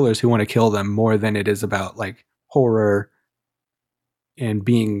killing the killers who want to kill them, more than it is about like horror and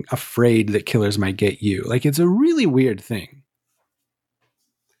being afraid that killers might get you. Like, it's a really weird thing.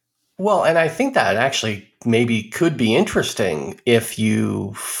 Well, and I think that actually maybe could be interesting if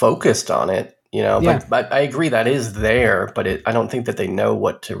you focused on it, you know, but I agree that is there, but I don't think that they know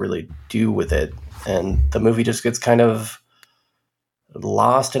what to really do with it. And the movie just gets kind of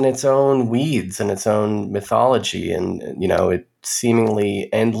lost in its own weeds and its own mythology and, you know, it seemingly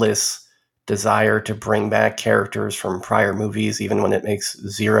endless desire to bring back characters from prior movies, even when it makes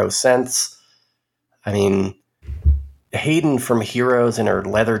zero sense. I mean, Hayden from Heroes in her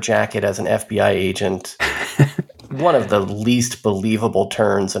leather jacket as an FBI agent, one of the least believable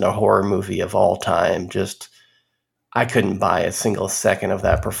turns in a horror movie of all time. Just, I couldn't buy a single second of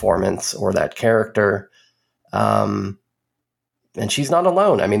that performance or that character. And she's not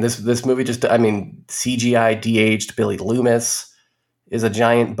alone. I mean, this movie just, I mean, CGI de-aged Billy Loomis is a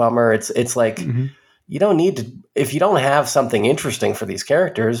giant bummer. It's like, you don't need to, if you don't have something interesting for these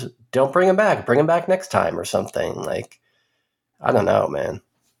characters, don't bring them back. Bring them back next time or something. Like, I don't know, man.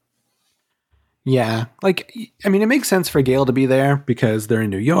 Yeah. Like, I mean, it makes sense for Gail to be there because they're in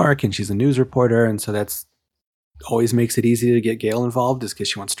New York and she's a news reporter. And so that's always makes it easy to get Gail involved is because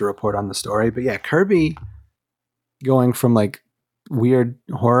she wants to report on the story. But yeah, Kirby going from like weird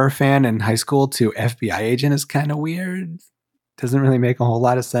horror fan in high school to FBI agent is kind of weird. Doesn't really make a whole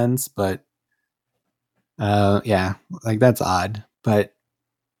lot of sense, but yeah, like that's odd. But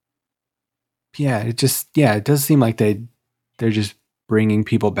yeah, it does seem like they're just bringing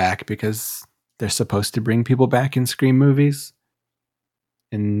people back because they're supposed to bring people back in Scream movies.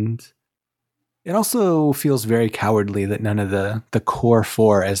 And it also feels very cowardly that none of the core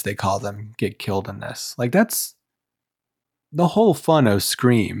four, as they call them, get killed in this. Like, that's the whole fun of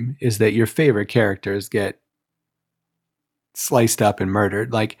Scream, is that your favorite characters get sliced up and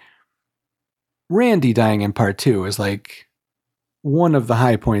murdered. Like, Randy dying in part 2 is like one of the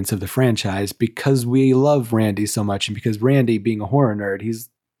high points of the franchise because we love Randy so much, and because Randy, being a horror nerd, he's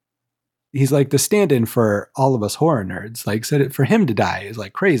like the stand-in for all of us horror nerds. Like, so for him to die is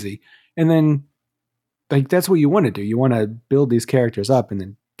like crazy. And then, like, that's what you want to do. You want to build these characters up and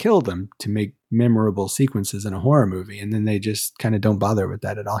then kill them to make memorable sequences in a horror movie. And then they just kind of don't bother with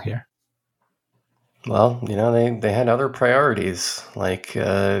that at all here. Well, you know, they had other priorities, like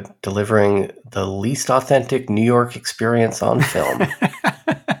delivering the least authentic New York experience on film.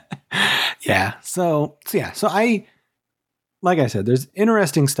 Yeah. So I, like I said, there's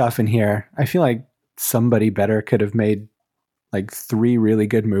interesting stuff in here. I feel like somebody better could have made like 3 really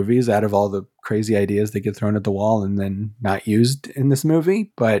good movies out of all the crazy ideas that get thrown at the wall and then not used in this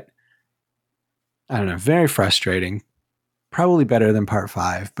movie. But I don't know, very frustrating. Probably better than part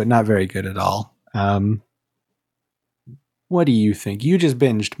 5, but not very good at all. What do you think? You just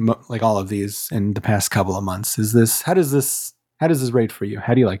binged like all of these in the past couple of months. How does this rate for you?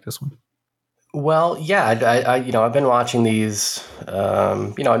 How do you like this one? Well, yeah, I I've been watching these.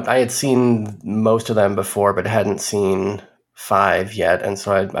 I had seen most of them before, but hadn't seen 5 yet, and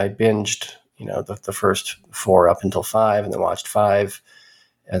so I binged, the first 4 up until 5, and then watched 5,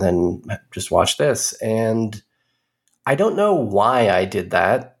 and then just watched this. And I don't know why I did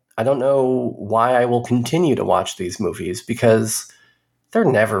that. I don't know why I will continue to watch these movies, because they're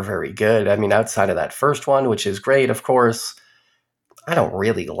never very good. I mean, outside of that first one, which is great, of course, I don't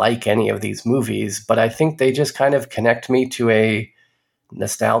really like any of these movies, but I think they just kind of connect me to a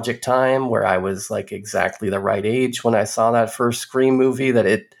nostalgic time where I was like exactly the right age when I saw that first Scream movie, that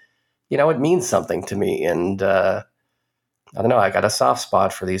it means something to me. And I don't know, I got a soft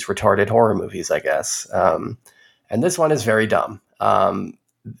spot for these retarded horror movies, I guess. And this one is very dumb.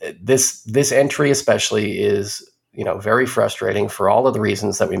 This entry especially is, very frustrating for all of the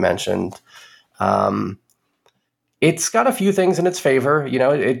reasons that we mentioned. It's got a few things in its favor.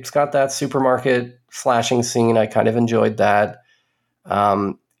 It's got that supermarket slashing scene. I kind of enjoyed that.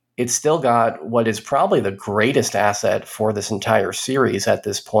 It's still got what is probably the greatest asset for this entire series at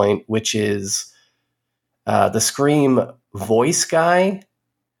this point, which is the Scream voice guy,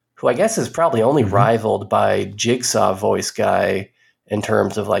 who I guess is probably only rivaled by Jigsaw voice guy in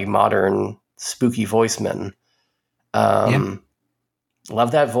terms of like modern spooky voicemen.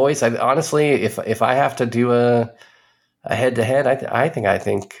 Love that voice. I honestly, if I have to do a head-to-head, I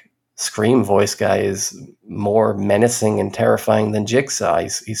think Scream voice guy is more menacing and terrifying than Jigsaw.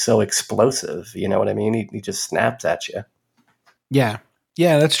 He's so explosive. You know what I mean? He just snaps at you. Yeah,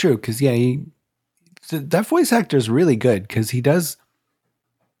 that's true. Because that voice actor is really good, because he does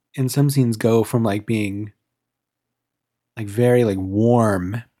in some scenes go from like being like very like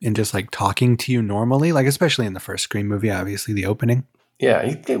warm and just like talking to you normally, like especially in the first Scream movie, obviously the opening.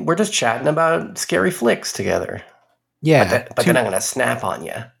 Yeah, we're just chatting about scary flicks together. Yeah. But then I'm going to snap on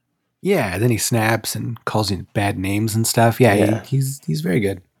you. Yeah, then he snaps and calls you bad names and stuff. Yeah. He's very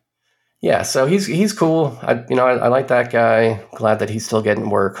good. Yeah, so he's cool. I like that guy. Glad that he's still getting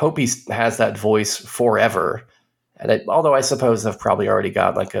work. Hope he has that voice forever. And although I suppose they've probably already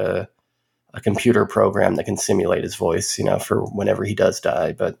got like a computer program that can simulate his voice, for whenever he does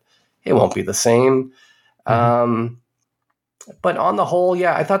die, but it won't be the same. But on the whole,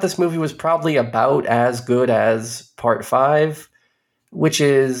 yeah, I thought this movie was probably about as good as Part 5, which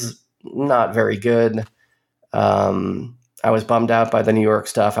is not very good. I was bummed out by the New York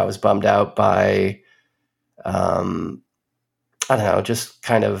stuff. I was bummed out by, I don't know, just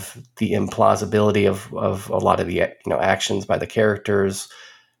kind of the implausibility of a lot of the actions by the characters.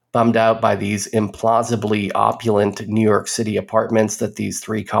 Bummed out by these implausibly opulent New York City apartments that these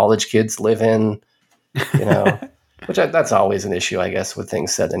 3 college kids live in, which that's always an issue, I guess, with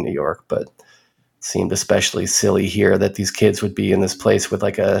things set in New York, but it seemed especially silly here that these kids would be in this place with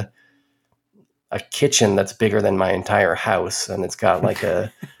like a kitchen that's bigger than my entire house, and it's got like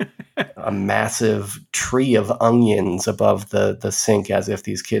a massive tree of onions above the sink, as if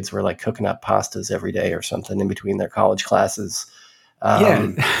these kids were like cooking up pastas every day or something in between their college classes.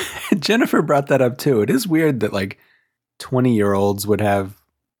 Yeah, Jennifer brought that up too. It is weird that like 20-year-olds would have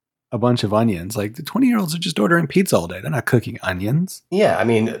a bunch of onions. Like the 20-year-olds are just ordering pizza all day. They're not cooking onions. Yeah, I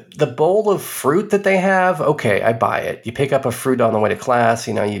mean, the bowl of fruit that they have, okay, I buy it. You pick up a fruit on the way to class,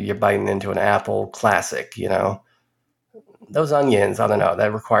 you're biting into an apple, classic, Those onions, I don't know,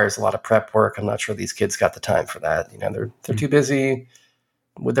 that requires a lot of prep work. I'm not sure these kids got the time for that. They're too busy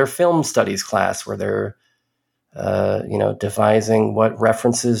with their film studies class where they're devising what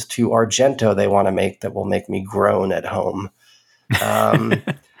references to Argento they want to make that will make me groan at home.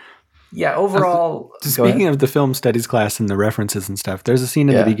 Yeah, overall. Speaking of the film studies class and the references and stuff, there's a scene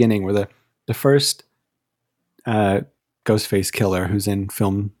in the beginning where the first Ghostface killer who's in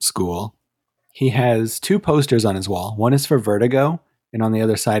film school, he has 2 posters on his wall. One is for Vertigo, and on the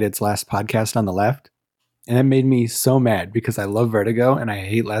other side, it's Last Podcast on the left. And that made me so mad because I love Vertigo and I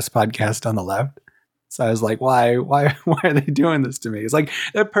hate Last Podcast on the left. So I was like, why are they doing this to me? It's like,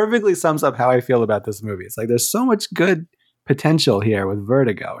 that perfectly sums up how I feel about this movie. It's like, there's so much good potential here with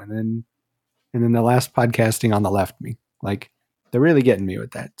Vertigo. And then the Last Podcasting on the left me. Like, they're really getting me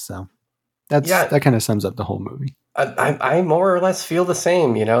with that. So that kind of sums up the whole movie. I more or less feel the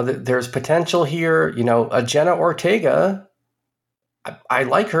same. There's potential here. Jenna Ortega, I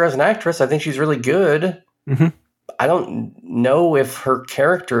like her as an actress. I think she's really good. Mm-hmm. I don't know if her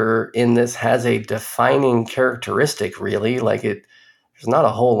character in this has a defining characteristic, really. Like there's not a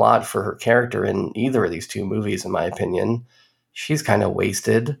whole lot for her character in either of these 2 movies, in my opinion. She's kind of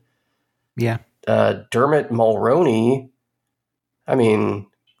wasted. Yeah. Dermot Mulroney, I mean,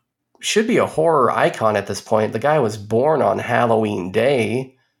 should be a horror icon at this point. The guy was born on Halloween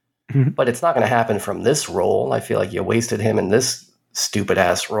Day, but it's not going to happen from this role. I feel like you wasted him in this stupid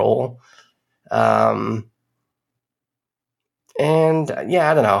ass role. And yeah,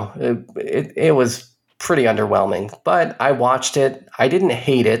 I don't know. It was pretty underwhelming, but I watched it. I didn't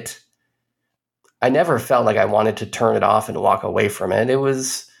hate it. I never felt like I wanted to turn it off and walk away from it. It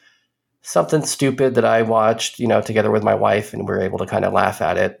was something stupid that I watched, together with my wife, and we were able to kind of laugh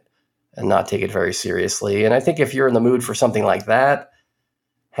at it and not take it very seriously. And I think if you're in the mood for something like that,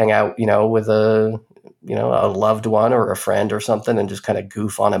 hang out, with a loved one or a friend or something and just kind of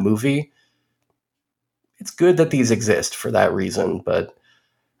goof on a movie. It's good that these exist for that reason, but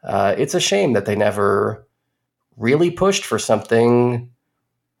it's a shame that they never really pushed for something,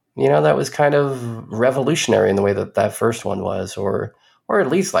 that was kind of revolutionary in the way that first one was, or at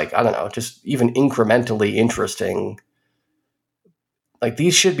least like, I don't know, just even incrementally interesting. Like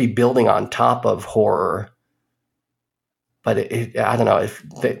these should be building on top of horror, but I don't know,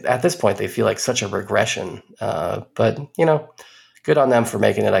 at this point they feel like such a regression. But good on them for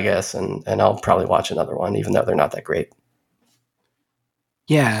making it, I guess, and I'll probably watch another one, even though they're not that great.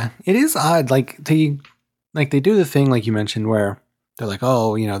 Yeah, it is odd. Like they do the thing like you mentioned where they're like,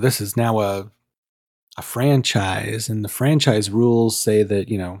 oh, this is now a franchise, and the franchise rules say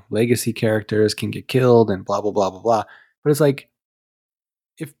that legacy characters can get killed and blah blah blah blah blah. But it's like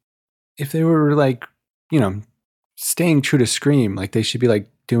if they were like staying true to Scream, like they should be like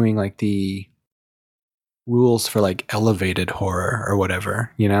doing like the rules for like elevated horror or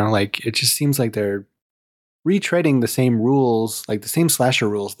whatever, like it just seems like they're retreading the same rules, like the same slasher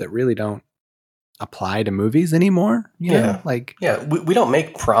rules that really don't apply to movies anymore. You know? Like, we don't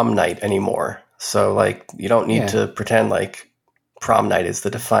make Prom Night anymore. So like, you don't need to pretend like Prom Night is the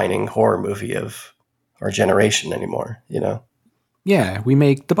defining horror movie of our generation anymore, Yeah. We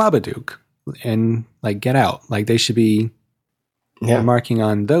make The Babadook and like Get Out. Like they should be marking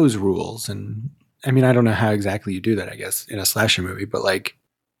on those rules. And I mean, I don't know how exactly you do that, I guess, in a slasher movie, but like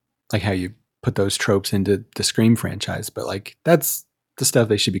how you put those tropes into the Scream franchise. But like, that's the stuff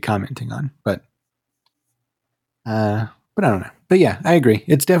they should be commenting on. But I don't know. But yeah, I agree.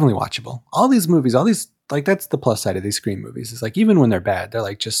 It's definitely watchable. All these movies, like that's the plus side of these Scream movies. It's like, even when they're bad, they're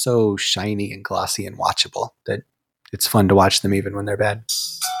like just so shiny and glossy and watchable that it's fun to watch them even when they're bad.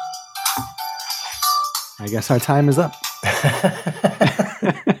 I guess our time is up.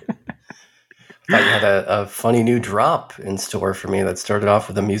 Thought you had a funny new drop in store for me that started off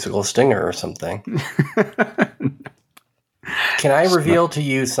with a musical stinger or something. Can I reveal to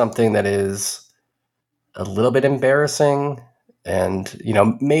you something that is a little bit embarrassing? And,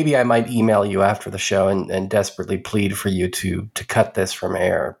 maybe I might email you after the show and desperately plead for you to cut this from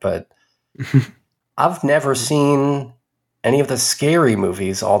air. But I've never seen any of the Scary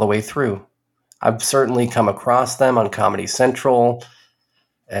movies all the way through. I've certainly come across them on Comedy Central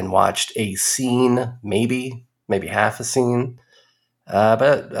and watched a scene, maybe half a scene.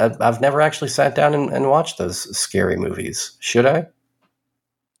 But I've never actually sat down and watched those Scary movies. Should I?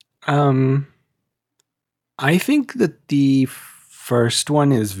 I think that the first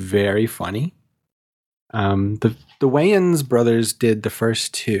one is very funny. The Wayans brothers did the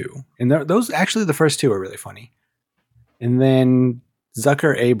first two, and the first two are really funny. And then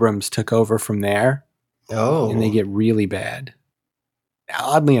Zucker Abrams took over from there. Oh, and they get really bad.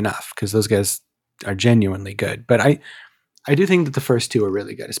 Oddly enough, because those guys are genuinely good, but I do think that the first two are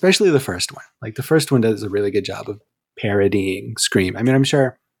really good, especially the first one. Like the first one does a really good job of parodying Scream. I mean, I'm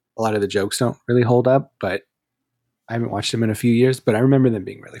sure a lot of the jokes don't really hold up, but I haven't watched them in a few years, but I remember them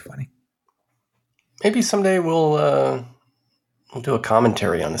being really funny. Maybe someday we'll do a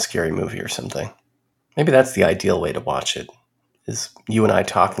commentary on a Scary movie or something. Maybe that's the ideal way to watch it, is you and I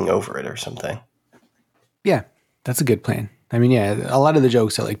talking over it or something. Yeah, that's a good plan. I mean, yeah, a lot of the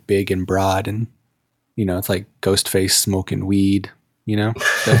jokes are like big and broad, and it's like Ghostface smoking weed,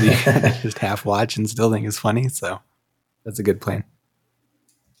 that you just half watch and still think is funny. So that's a good plan.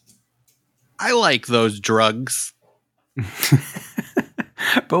 I like those drugs.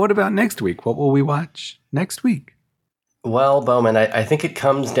 But what about next week? What will we watch next week? Well, Bowman, I think it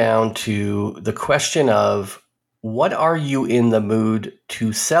comes down to the question of what are you in the mood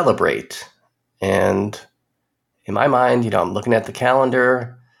to celebrate? And in my mind, I'm looking at the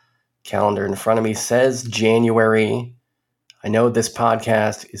calendar in front of me says January. I know this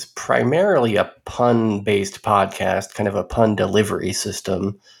podcast is primarily a pun-based podcast, kind of a pun delivery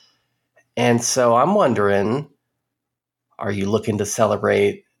system. And so I'm wondering, are you looking to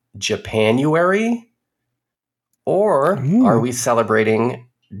celebrate Japanuary? Or are we celebrating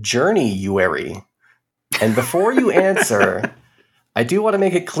Journey-uary? And before you answer, I do want to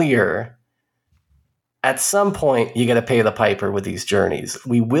make it clear, at some point, you got to pay the piper with these journeys.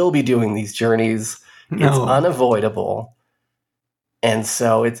 We will be doing these journeys. No. It's unavoidable. And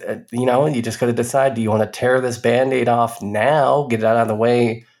so it's, you just got to decide, do you want to tear this Band-Aid off now, get it out of the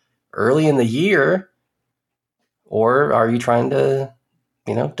way early in the year? Or are you trying to,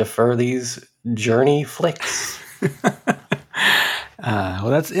 defer these journey flicks? Well,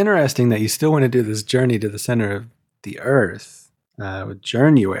 that's interesting that you still want to do this journey to the center of the earth with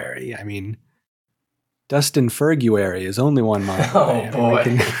Journuary. I mean, Dustin Ferguary is only 1 month away.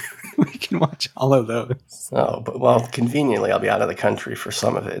 Boy. We can watch all of those. Oh, well, conveniently, I'll be out of the country for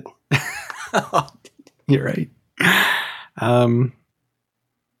some of it. You're right.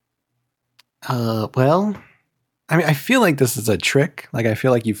 Well, I mean, I feel like this is a trick. Like, I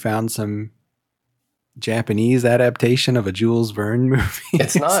feel like you found some Japanese adaptation of a Jules Verne movie.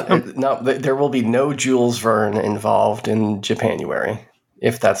 It's not. No, there will be no Jules Verne involved in Japanuary,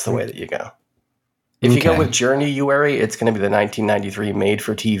 if that's the way that you go. If you go with Journey-uary, it's going to be the 1993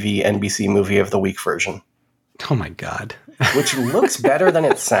 made-for-TV NBC Movie of the Week version. Oh, my God. Which looks better than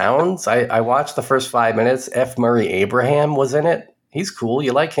it sounds. I watched the first 5 minutes. F. Murray Abraham was in it. He's cool.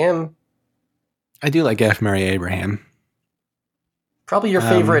 You like him. I do like F. Murray Abraham. Probably your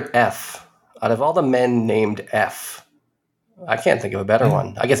favorite F. Out of all the men named F, I can't think of a better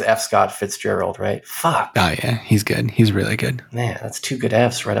one. I guess F. Scott Fitzgerald, right? Fuck. Oh, yeah. He's good. He's really good. Man, that's 2 good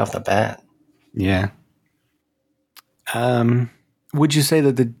Fs right off the bat. Yeah. Would you say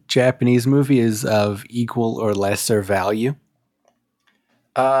that the Japanese movie is of equal or lesser value?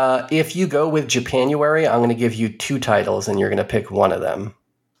 If you go with Japanuary, I'm going to give you 2 titles and you're going to pick one of them.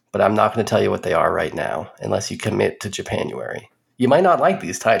 But I'm not going to tell you what they are right now unless you commit to Japanuary. You might not like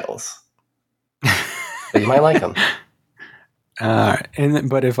these titles, but you might like them.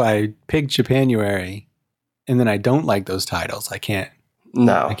 But if I pick Japanuary and then I don't like those titles, I can't.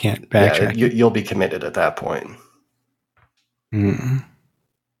 No, I can't backtrack. Yeah, you'll be committed at that point. Mm.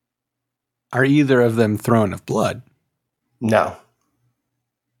 Are either of them Throne of Blood? No.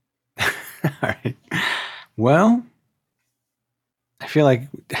 All right. Well, I feel like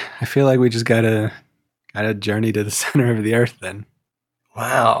we just gotta journey to the center of the earth. Then.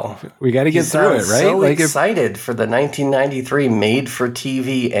 Wow. We got to get through it, right? So excited for the 1993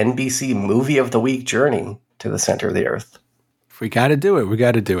 made-for-TV NBC Movie of the Week journey. to the center of the earth. If we got to do it, we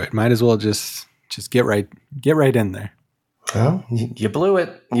got to do it. Might as well just get right in there. Well, you blew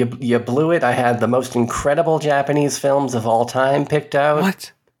it. You blew it. I had the most incredible Japanese films of all time picked out.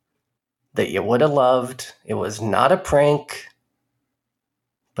 What? That you would have loved. It was not a prank.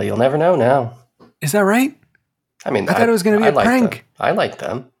 But you'll never know now. Is that right? I mean, I thought it was going to be a prank. I liked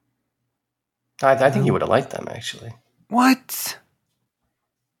them. I think you would have liked them, actually. What?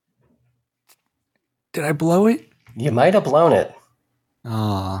 Did I blow it? You might have blown it.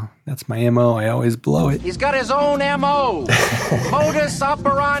 Oh, that's my MO. I always blow it. He's got his own MO. Modus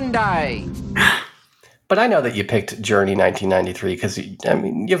operandi. But I know that you picked Journey 1993 because,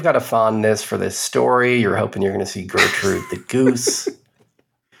 you've got a fondness for this story. You're hoping you're going to see Gertrude the Goose.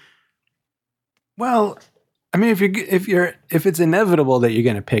 Well, I mean, if it's inevitable that you're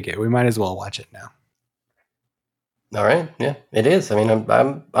going to pick it, we might as well watch it now. All right, yeah, it is. I mean,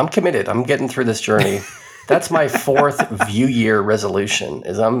 I'm committed. I'm getting through this journey. That's my 4th view year resolution.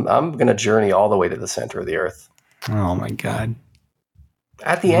 Is I'm going to journey all the way to the center of the earth. Oh my God!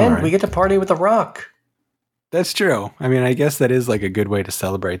 At the end, we get to party with The Rock. That's true. I mean, I guess that is like a good way to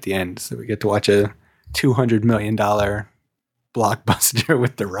celebrate the end. So we get to watch a $200 million blockbuster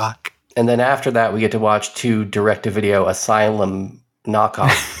with The Rock. And then after that, we get to watch 2 direct-to-video Asylum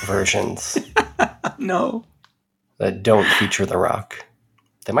knockoff versions. No. That don't feature The Rock.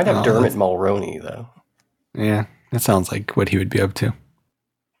 They might have Dermot Mulroney, though. Yeah, that sounds like what he would be up to.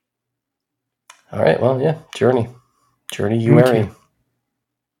 All right, well, yeah, Journey. Journey, you marry.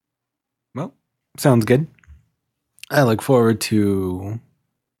 Well, sounds good. I look forward to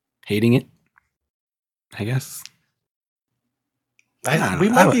hating it, I guess. We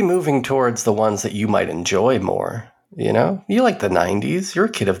might be moving towards the ones that you might enjoy more. You know, you like the 90s. You're a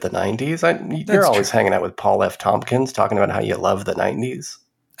kid of the 90s. You're always hanging out with Paul F. Tompkins, talking about how you love the 90s.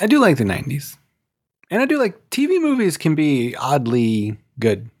 I do like the 90s. And I do like TV movies can be oddly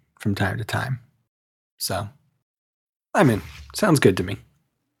good from time to time. So, I'm in. Sounds good to me.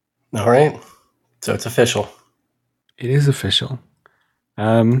 All right. So it's official. It is official.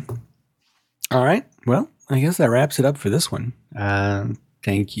 All right. Well, I guess that wraps it up for this one.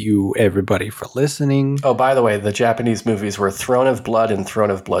 Thank you, everybody, for listening. Oh, by the way, the Japanese movies were Throne of Blood and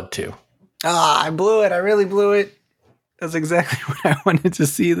Throne of Blood 2. Ah, I blew it. I really blew it. That's exactly what I wanted to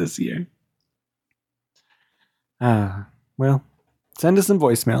see this year. Well, send us some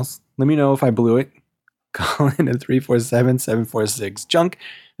voicemails. Let me know if I blew it. Call in at 347-746-JUNK.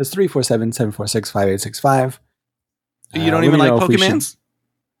 That's 347-746-5865. You don't even like Pokemans?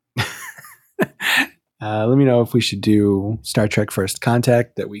 Let me know if we should do Star Trek First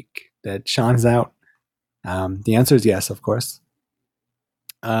Contact that week that Sean's out. The answer is yes, of course.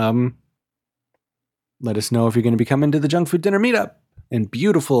 Let us know if you're going to be coming to the Junk Food Dinner Meetup in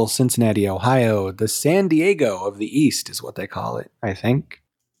beautiful Cincinnati, Ohio. The San Diego of the East is what they call it, I think.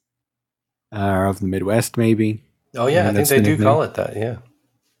 Or of the Midwest, maybe. Oh, yeah, I think they do call it that, yeah.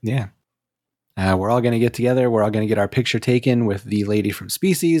 Yeah. We're all going to get together. We're all going to get our picture taken with the lady from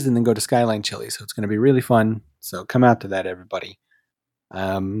Species and then go to Skyline Chili. So it's going to be really fun. So come out to that, everybody.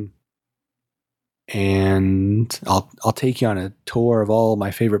 And I'll take you on a tour of all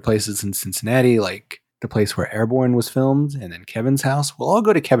my favorite places in Cincinnati, like the place where Airborne was filmed and then Kevin's house. We'll all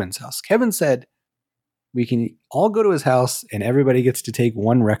go to Kevin's house. Kevin said we can all go to his house and everybody gets to take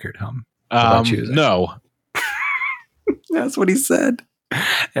one record home. No. That's what he said.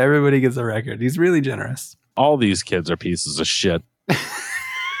 Everybody gets a record. He's really generous. All these kids are pieces of shit. So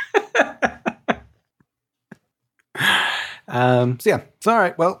yeah, it's all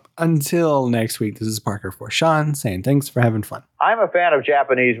right. Well, until next week, this is Parker for Sean saying thanks for having fun. I'm a fan of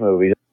Japanese movies.